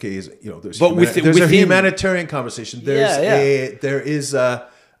conversation. Okay, there's a humanitarian conversation. There is a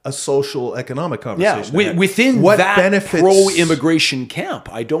social economic conversation. Yeah, within what that benefits pro-immigration camp,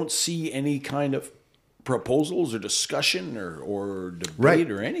 I don't see any kind of proposals or discussion or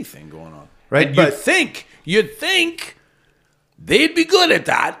debate or anything going on. Right, and you'd think they'd be good at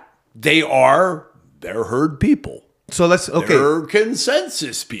that. They're herd people. So they're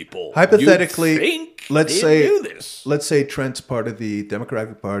consensus people. Hypothetically, let's say Trent's part of the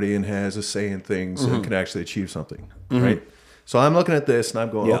Democratic Party and has a say in things and can actually achieve something, right? So I'm looking at this and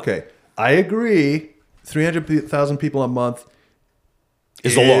I'm going, Yeah. okay, I agree. 300,000 people a month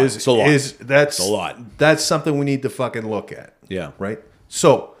It's a lot. It's a lot. That's a lot. That's something we need to fucking look at. Yeah. Right.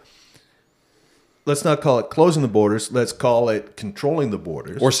 So let's not call it closing the borders. Let's call it controlling the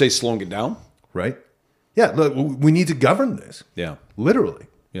borders. Or say slowing it down. Right. Yeah. Look, we need to govern this. Yeah. Literally.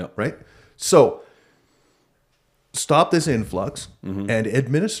 Yeah. Right. So stop this influx and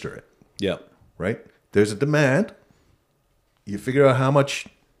administer it. Yeah. Right. There's a demand. You figure out how much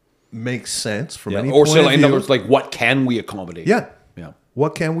makes sense from any Or point so, of in view. other words, like, what can we accommodate? Yeah. Yeah.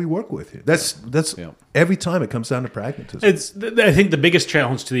 What can we work with here? That's every time it comes down to pragmatism. I think the biggest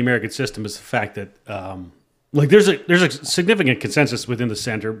challenge to the American system is the fact that, like, there's a significant consensus within the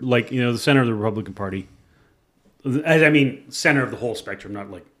center, like, the center of the Republican Party. I mean, center of the whole spectrum, not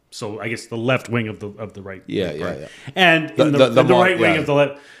like, so I guess the left wing of the right. Yeah, part. yeah. And in the right wing of the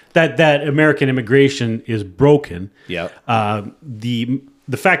left, that American immigration is broken. Yeah.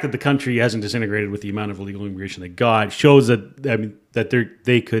 The fact that the country hasn't disintegrated with the amount of illegal immigration they got shows that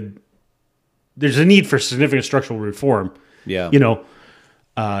there's a need for significant structural reform. Yeah.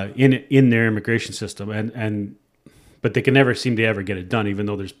 In their immigration system, but they can never seem to ever get it done, even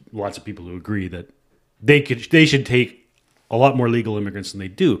though there's lots of people who agree that they should take a lot more legal immigrants than they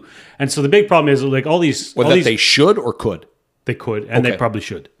do. And so the big problem is, like, all these they should or could. They could, and they Okay. probably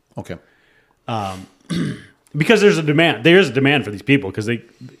should. Okay. Because there's a demand. There is a demand for these people because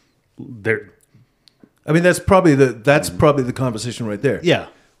they're I mean, that's probably the conversation right there. yeah.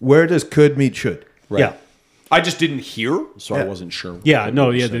 Where does could meet should? Right. Yeah. I just didn't hear, so I Yeah. wasn't sure. Yeah,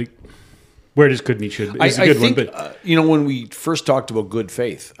 no, yeah. Where does could meet should is a I good think, one, but when we first talked about good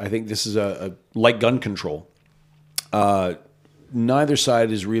faith, I think this is a like gun control. Neither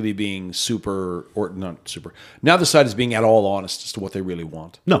side is really being neither side is being at all honest as to what they really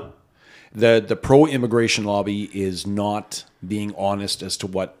want. no. The pro-immigration lobby is not being honest as to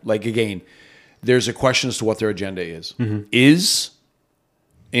what, like, again, there's a question as to what their agenda is. Is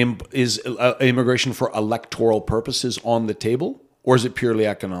immigration for electoral purposes on the table, or is it purely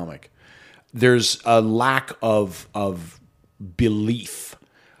economic? There's a lack of belief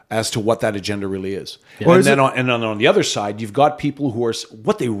as to what that agenda really is. Or And is then it- on the other side, you've got people who are,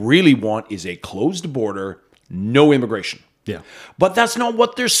 what they really want is a closed border, no immigration. Yeah. But that's not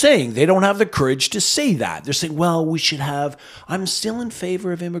what they're saying. They don't have the courage to say that. They're saying, well, I'm still in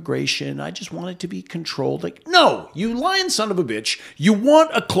favor of immigration. I just want it to be controlled. Like, no, you lying son of a bitch. You want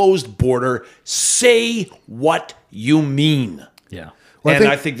a closed border. Say what you mean. Yeah. Well,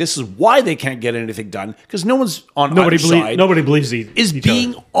 I think this is why they can't get anything done, because no one's on Nobody either side believes is each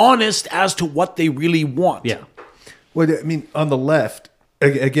being other. honest as to what they really want. Yeah. Well, I mean, on the left,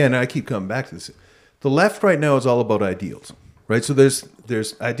 again, I keep coming back to this. The left right now is all about ideals, right? So there's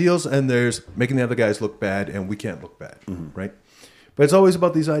ideals and there's making the other guys look bad, and we can't look bad, right? But it's always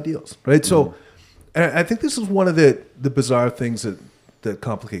about these ideals, right? So and I think this is one of the bizarre things that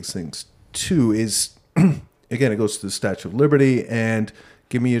complicates things too. Is again, it goes to the Statue of Liberty and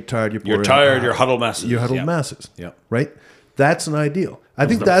give me your tired, You're tired, you're huddled masses. your huddled Yeah. masses, Yeah. right? That's an ideal. I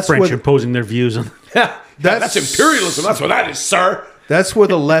think The that's French where imposing their views on. That's imperialism. That's what that is, sir. that's where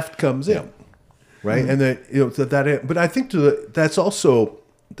the left comes in, right? And but I think that's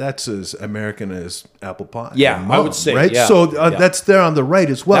as American as apple pie. Yeah, and I mom, would say, right. yeah, So yeah. that's there on the right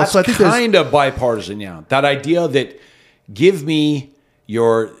as well. That's So I think there's kind of bipartisan, yeah. That idea that give me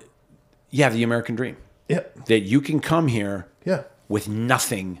the American dream. yeah, That you can come here yeah. with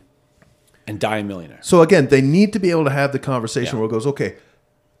nothing and die a millionaire. So again, they need to be able to have the conversation Yeah. where it goes, okay,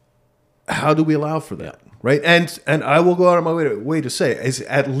 how do we allow for that, Yeah. right? And I will go out of my way to say, is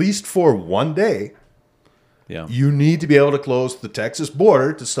at least for one day, Yeah. you need to be able to close the Texas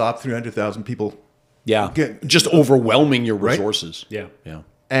border to stop 300,000 people. Yeah. Get- Just overwhelming your resources. Yeah. Yeah.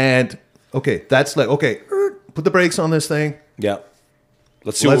 And okay, that's like put the brakes on this thing. Yeah.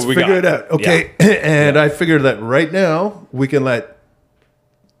 Let's see Let's what we figure got. it out. Okay. And I figured that right now we can let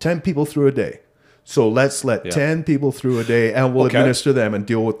 10 people through a day. So let's let 10 people through a day and we'll Okay. administer them and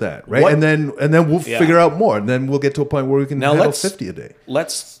deal with that. Right. What- And then we'll figure out more. And then we'll get to a point where we can Now handle let's- 50 a day.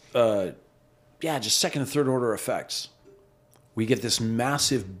 Let's just second and third order effects. We get this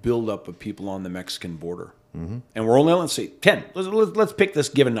massive buildup of people on the Mexican border. And we're only, let's say, 10. Let's pick this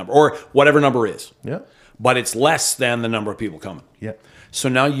given number, or whatever number is. Yeah. But it's less than the number of people coming. Yeah. So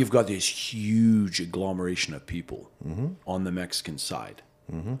now you've got this huge agglomeration of people on the Mexican side.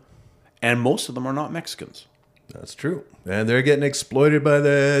 And most of them are not Mexicans. That's true. And they're getting exploited by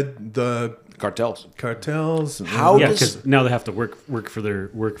the Cartels. cartels. And How Yeah, does... because now they have to work for their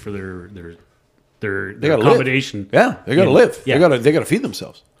They gotta accommodation. live. Yeah, they got to live. Yeah. They got to feed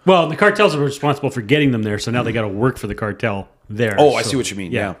themselves. Well, the cartels are responsible for getting them there, so now they got to work for the cartel there. Oh, I So, see what you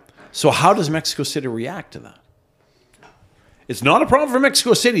mean. Yeah. So how does Mexico City react to that? It's not a problem for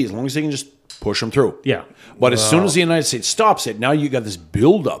Mexico City as long as they can just push them through. Yeah. But as soon as the United States stops it, now you got this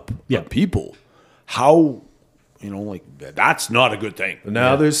buildup of people. How, that's not a good thing.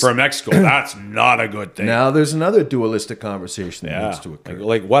 Now there's for Mexico, that's not a good thing. Now there's another dualistic conversation that needs to occur.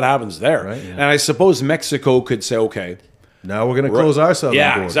 Like what happens there? Right. And I suppose Mexico could say, okay, Now we're going to close our southern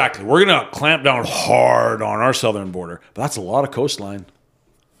border. yeah, exactly. We're going to clamp down hard on our southern border. But that's a lot of coastline.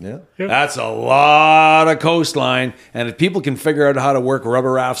 Yeah. That's a lot of coastline. And if people can figure out how to work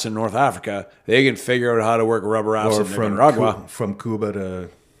rubber rafts in North Africa, they can figure out how to work rubber rafts Or in from Nicaragua. from Cuba to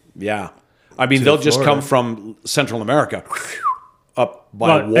Yeah. I mean, they'll just Florida. come from Central America up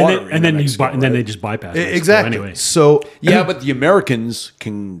by Well, water. and then Mexico, and then right? they just bypass Mexico exactly. anyway. So Yeah, but the Americans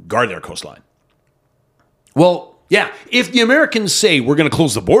can guard their coastline. Well, yeah, if the Americans say we're going to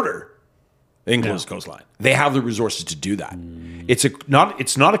close the border, they can close the coastline. They have the resources to do that. It's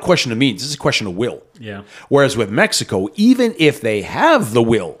not a question of means. It's a question of will. Yeah. Whereas with Mexico, even if they have the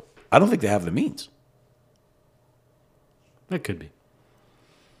will, I don't think they have the means. That could be.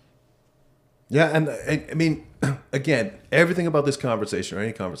 yeah, and I mean, again, everything about this conversation or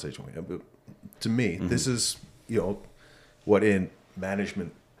any conversation we have, but to me, this is what in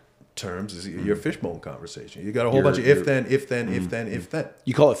management terms is your fishbone conversation. You got a whole bunch of if then, if then, if then, if then.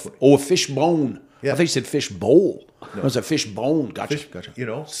 You call it a fish bone. Yeah. I thought you said fish bowl. No. It was a fish bone. Gotcha.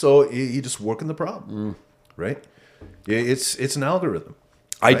 Gotcha. So you just working the problem, right? Yeah, it's an algorithm.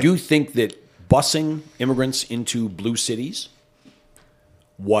 I do think that busing immigrants into blue cities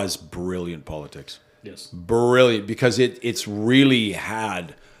was brilliant politics. Yes. Brilliant, because it's really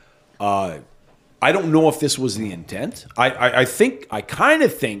had. I don't know if this was the intent. I kind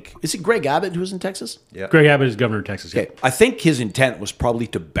of think. Is it Greg Abbott who's in Texas? Yeah. Greg Abbott is governor of Texas. Okay, I think his intent was probably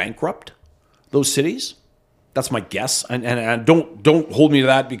to bankrupt those cities. That's my guess, and don't hold me to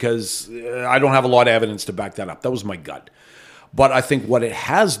that because I don't have a lot of evidence to back that up. That was my gut. But I think what it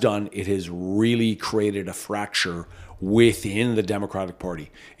has done, it has really created a fracture within the Democratic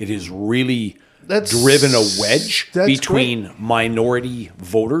Party. It has really driven a wedge between minority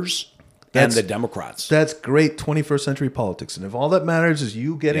voters and the Democrats. That's great 21st century politics. And if all that matters is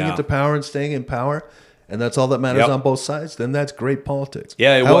you getting into power and staying in power, and that's all that matters on both sides, then that's great politics.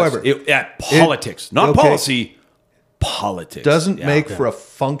 Yeah, However, politics, not policy, politics. Doesn't make for a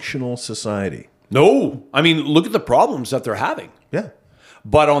functional society. No. I mean, look at the problems that they're having. Yeah.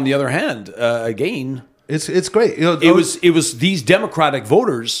 But on the other hand, again, It's great. it was these Democratic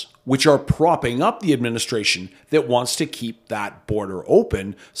voters which are propping up the administration that wants to keep that border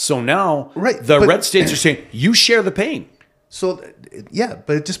open. So now the red states are saying, you share the pain. So, yeah,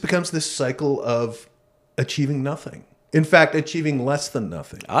 but it just becomes this cycle of achieving nothing. In fact, achieving less than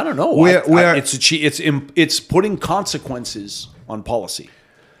nothing. I don't know. It's putting consequences on policy,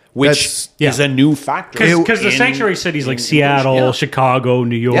 which is a new factor. Because the sanctuary cities like Seattle, Chicago,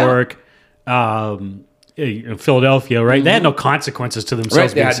 New York, Philadelphia, right? They had no consequences to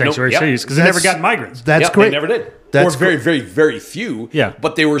themselves being sanctuary cities because they never got migrants. That's great. They never did. That's or very, very, very few. Yeah.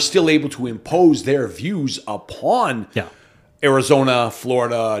 But they were still able to impose their views upon Arizona,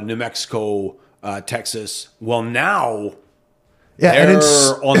 Florida, New Mexico, Texas. Well, now they're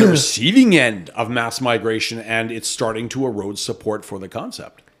on the receiving end of mass migration, and it's starting to erode support for the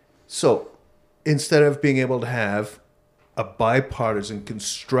concept. So instead of being able to have a bipartisan,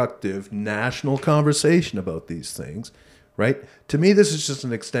 constructive national conversation about these things, right? To me, this is just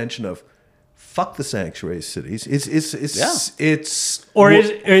an extension of fuck the sanctuary cities. Is it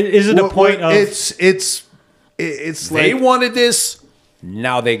a point of it's they like wanted this,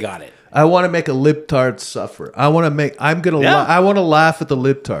 now they got it. I want to make a libtard suffer. I want to laugh at the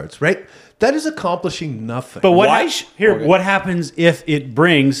libtards, right? That is accomplishing nothing. But what happens if it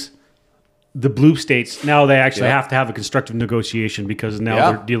brings the blue states? Now they actually have to have a constructive negotiation because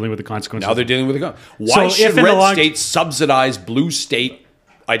now they're dealing with the consequences. Now they're dealing with the Why should red states subsidize blue state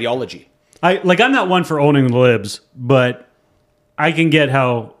ideology? I'm not one for owning the libs, but I can get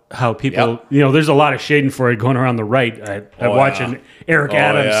how people, there's a lot of shading for it going around the right. I'm watching Eric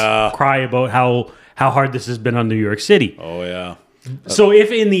Adams cry about how hard this has been on New York City. Oh, yeah. So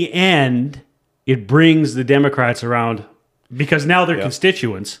if in the end it brings the Democrats around, because now they're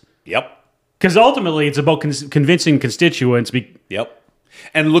constituents. Yep. Because ultimately it's about convincing constituents. Yep.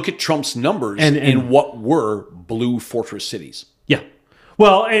 And look at Trump's numbers in what were blue fortress cities. Yeah.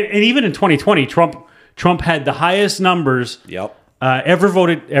 Well, and even in 2020, Trump had the highest numbers. Yep. Ever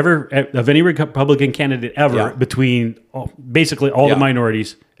voted of any Republican candidate ever between basically all the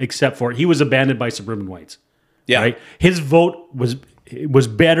minorities except for he was abandoned by suburban whites. Yeah, right. His vote was was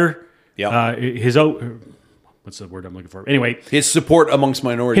better. Yeah. What's the word I'm looking for? Anyway, His support amongst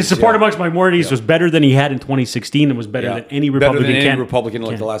minorities. his support amongst minorities was better than he had in 2016 and was better than any Republican better than any candidate. Republican in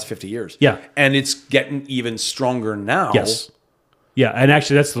like the last 50 years. Yeah. And it's getting even stronger now. Yes. Yeah, and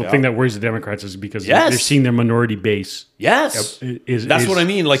actually that's the thing that worries the Democrats is because they're seeing their minority base. Yes. That's what I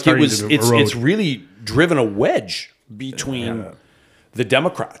mean. Like it's really driven a wedge between the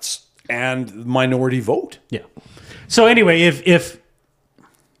Democrats and the minority vote. Yeah. So anyway, if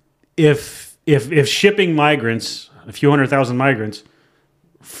shipping migrants, a few 100,000 migrants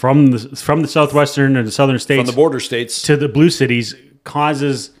from the southwestern and the southern states, from the border states to the blue cities,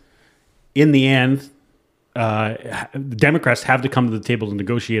 causes in the end, Democrats have to come to the table to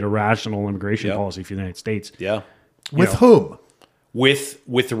negotiate a rational immigration policy for the United States. Yeah. With whom? With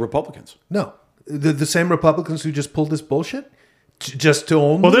the Republicans. No, the same Republicans who just pulled this bullshit, just to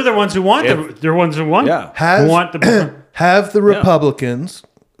own. Well, they're the ones who want they're ones who want. Yeah. Have the Republicans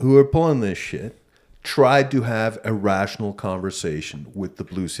who are pulling this shit tried to have a rational conversation with the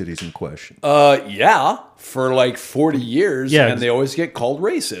blue cities in question? For like 40 years, Yeah. and they always get called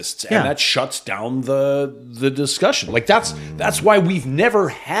racists, Yeah. and that shuts down the discussion. Like that's why we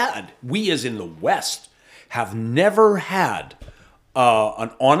as in the West have never had an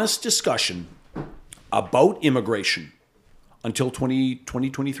honest discussion about immigration until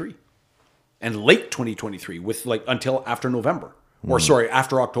 2023 and late 2023 with like until after November or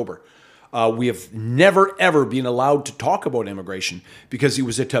after October. We have never, ever been allowed to talk about immigration because it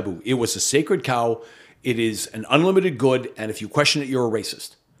was a taboo. It was a sacred cow. It is an unlimited good. And if you question it, you're a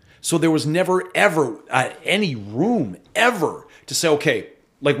racist. So there was never, ever any room ever to say, okay,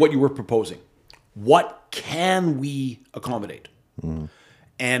 like what you were proposing, what can we accommodate?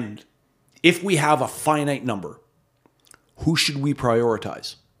 And if we have a finite number, who should we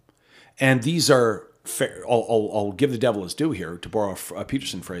prioritize? And these are fair. I'll give the devil his due here, to borrow a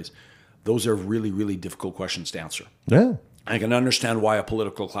Peterson phrase. Those are really, really difficult questions to answer. Yeah. I can understand why a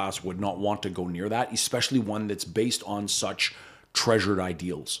political class would not want to go near that, especially one that's based on such treasured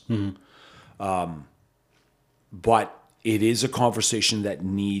ideals. But it is a conversation that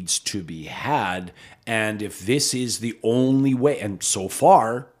needs to be had. And if this is the only way, and so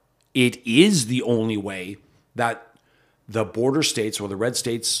far, it is the only way that the border states or the red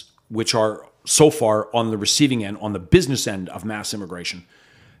states, which are so far on the receiving end, on the business end of mass immigration,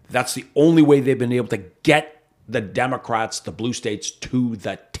 that's the only way they've been able to get the Democrats, the blue states, to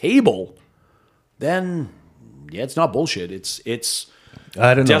the table. Then, it's not bullshit. It's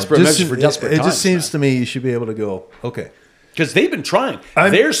I don't know. Desperate measures for desperate times. It just seems to me you should be able to go, okay. Because they've been trying.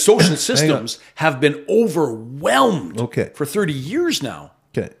 Their social systems have been overwhelmed for 30 years now.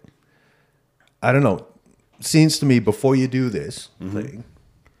 Okay. I don't know. Seems to me before you do this thing,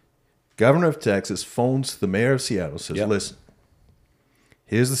 Governor of Texas phones the mayor of Seattle, says, listen,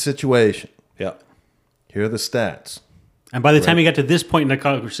 here's the situation. Yeah. Here are the stats. And by the time he got to this point in the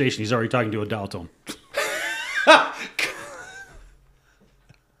conversation, he's already talking to a dial tone.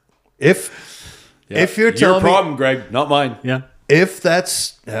 If you're telling your problem, Greg, not mine. Yeah. If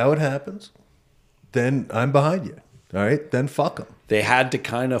that's how it happens, then I'm behind you. All right? Then fuck them. They had to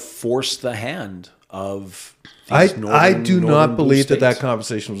kind of force the hand of I these do not believe blue that states.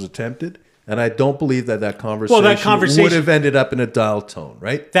 conversation was attempted, and I don't believe that conversation would have ended up in a dial tone,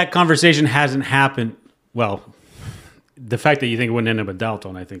 right? That conversation hasn't happened. Well, the fact that you think it wouldn't end up in dial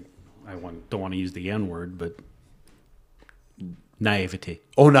tone, I think don't want to use the N word, but naivety.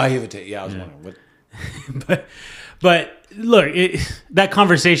 Oh, naivety. Yeah, I was wondering. But look, that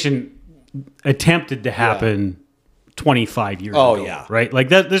conversation attempted to happen 25 years ago. Oh, yeah. Right? Like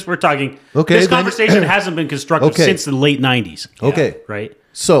this we're talking. Okay, this then- conversation hasn't been constructive since the late 90s. Okay. Right?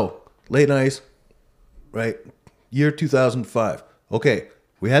 So, late 90s, right? Year 2005. Okay,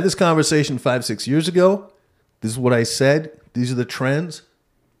 we had this conversation 5-6 years ago. This is what I said. These are the trends.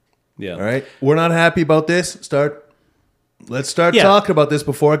 Yeah. All right? We're not happy about this. Let's start talking about this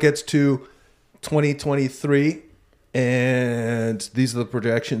before it gets to 2023. And these are the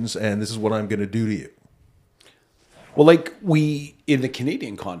projections, and this is what I'm going to do to you. Well, like in the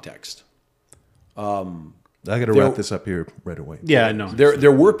Canadian context, I got to wrap this up here right away. Yeah, no.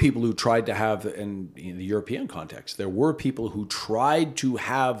 there were people who tried to have, in the European context, there were people who tried to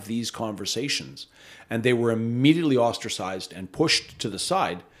have these conversations, and they were immediately ostracized and pushed to the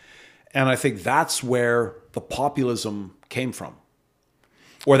side. And I think that's where the populism came from.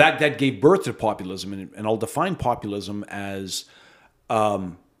 Or that gave birth to populism. And I'll define populism as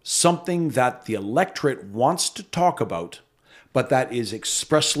something that the electorate wants to talk about, but that is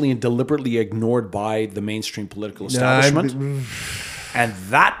expressly and deliberately ignored by the mainstream political establishment. And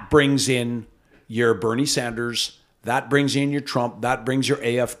that brings in your Bernie Sanders, That brings in your Trump. That brings your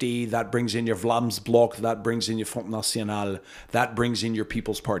AFD. That brings in your Vlaams-Blok. That brings in your Front National. That brings in your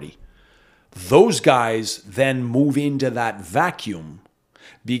People's Party. Those guys then move into that vacuum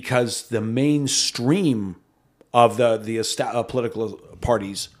because the mainstream of the political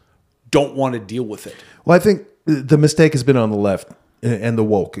parties don't want to deal with it. Well, I think the mistake has been on the left and the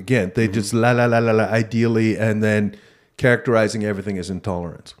woke. Again, they just la ideally, and then characterizing everything as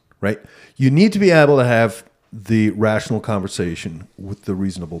intolerance, right? You need to be able to have the rational conversation with the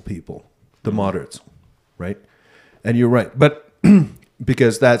reasonable people, the moderates, right? And you're right. But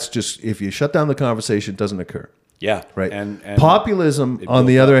because that's just, if you shut down the conversation, it doesn't occur. Yeah. Right. And populism, on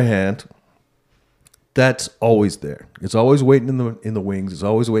the other hand, that's always there. It's always waiting in the wings. It's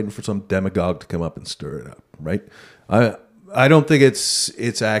always waiting for some demagogue to come up and stir it up, right? I don't think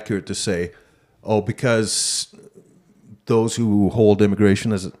it's accurate to say, oh, because those who hold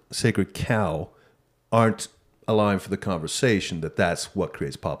immigration as a sacred cow aren't allowing for the conversation, that's what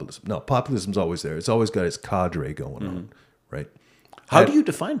creates populism. No, populism's always there. It's always got its cadre going on, right? How do you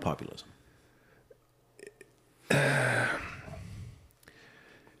define populism?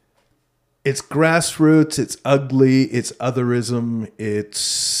 It's grassroots, it's ugly, it's otherism,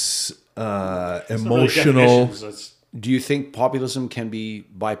 it's emotional. Do you think populism can be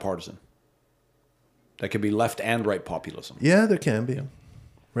bipartisan? That could be left and right populism. Yeah, there can be.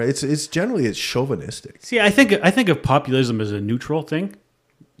 Right? It's generally chauvinistic. See, I think of populism as a neutral thing.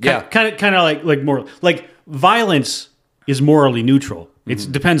 Yeah. Kind of like more like violence is morally neutral.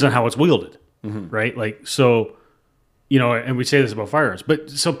 It depends on how it's wielded, right? Like, so, and we say this about firearms, but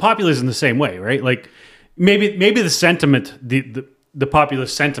so populism the same way, right? Like maybe the sentiment, the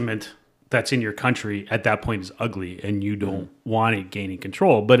populist sentiment that's in your country at that point is ugly and you don't want it gaining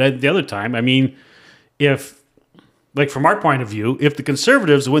control. But at the other time, I mean, if, like from our point of view, if the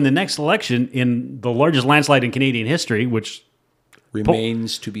Conservatives win the next election in the largest landslide in Canadian history, which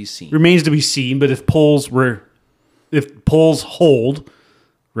remains to be seen, but if polls hold,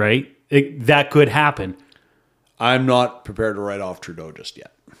 right, that could happen. I'm not prepared to write off Trudeau just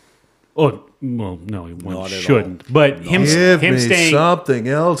yet. Oh, well, no, one shouldn't. All. But him staying something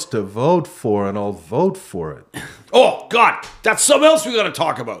else to vote for, and I'll vote for it. Oh God, that's something else we got to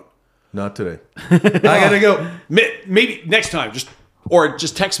talk about. Not today. I gotta go. Maybe next time. Just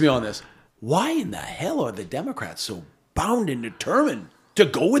text me on this. Why in the hell are the Democrats so bound and determined to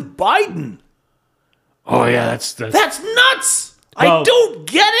go with Biden? Oh yeah, that's nuts. Well, I don't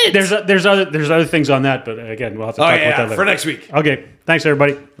get it. There's other things on that, but again, we'll have to talk about that later. For next week. Okay, thanks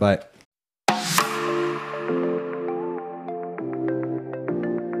everybody. Bye.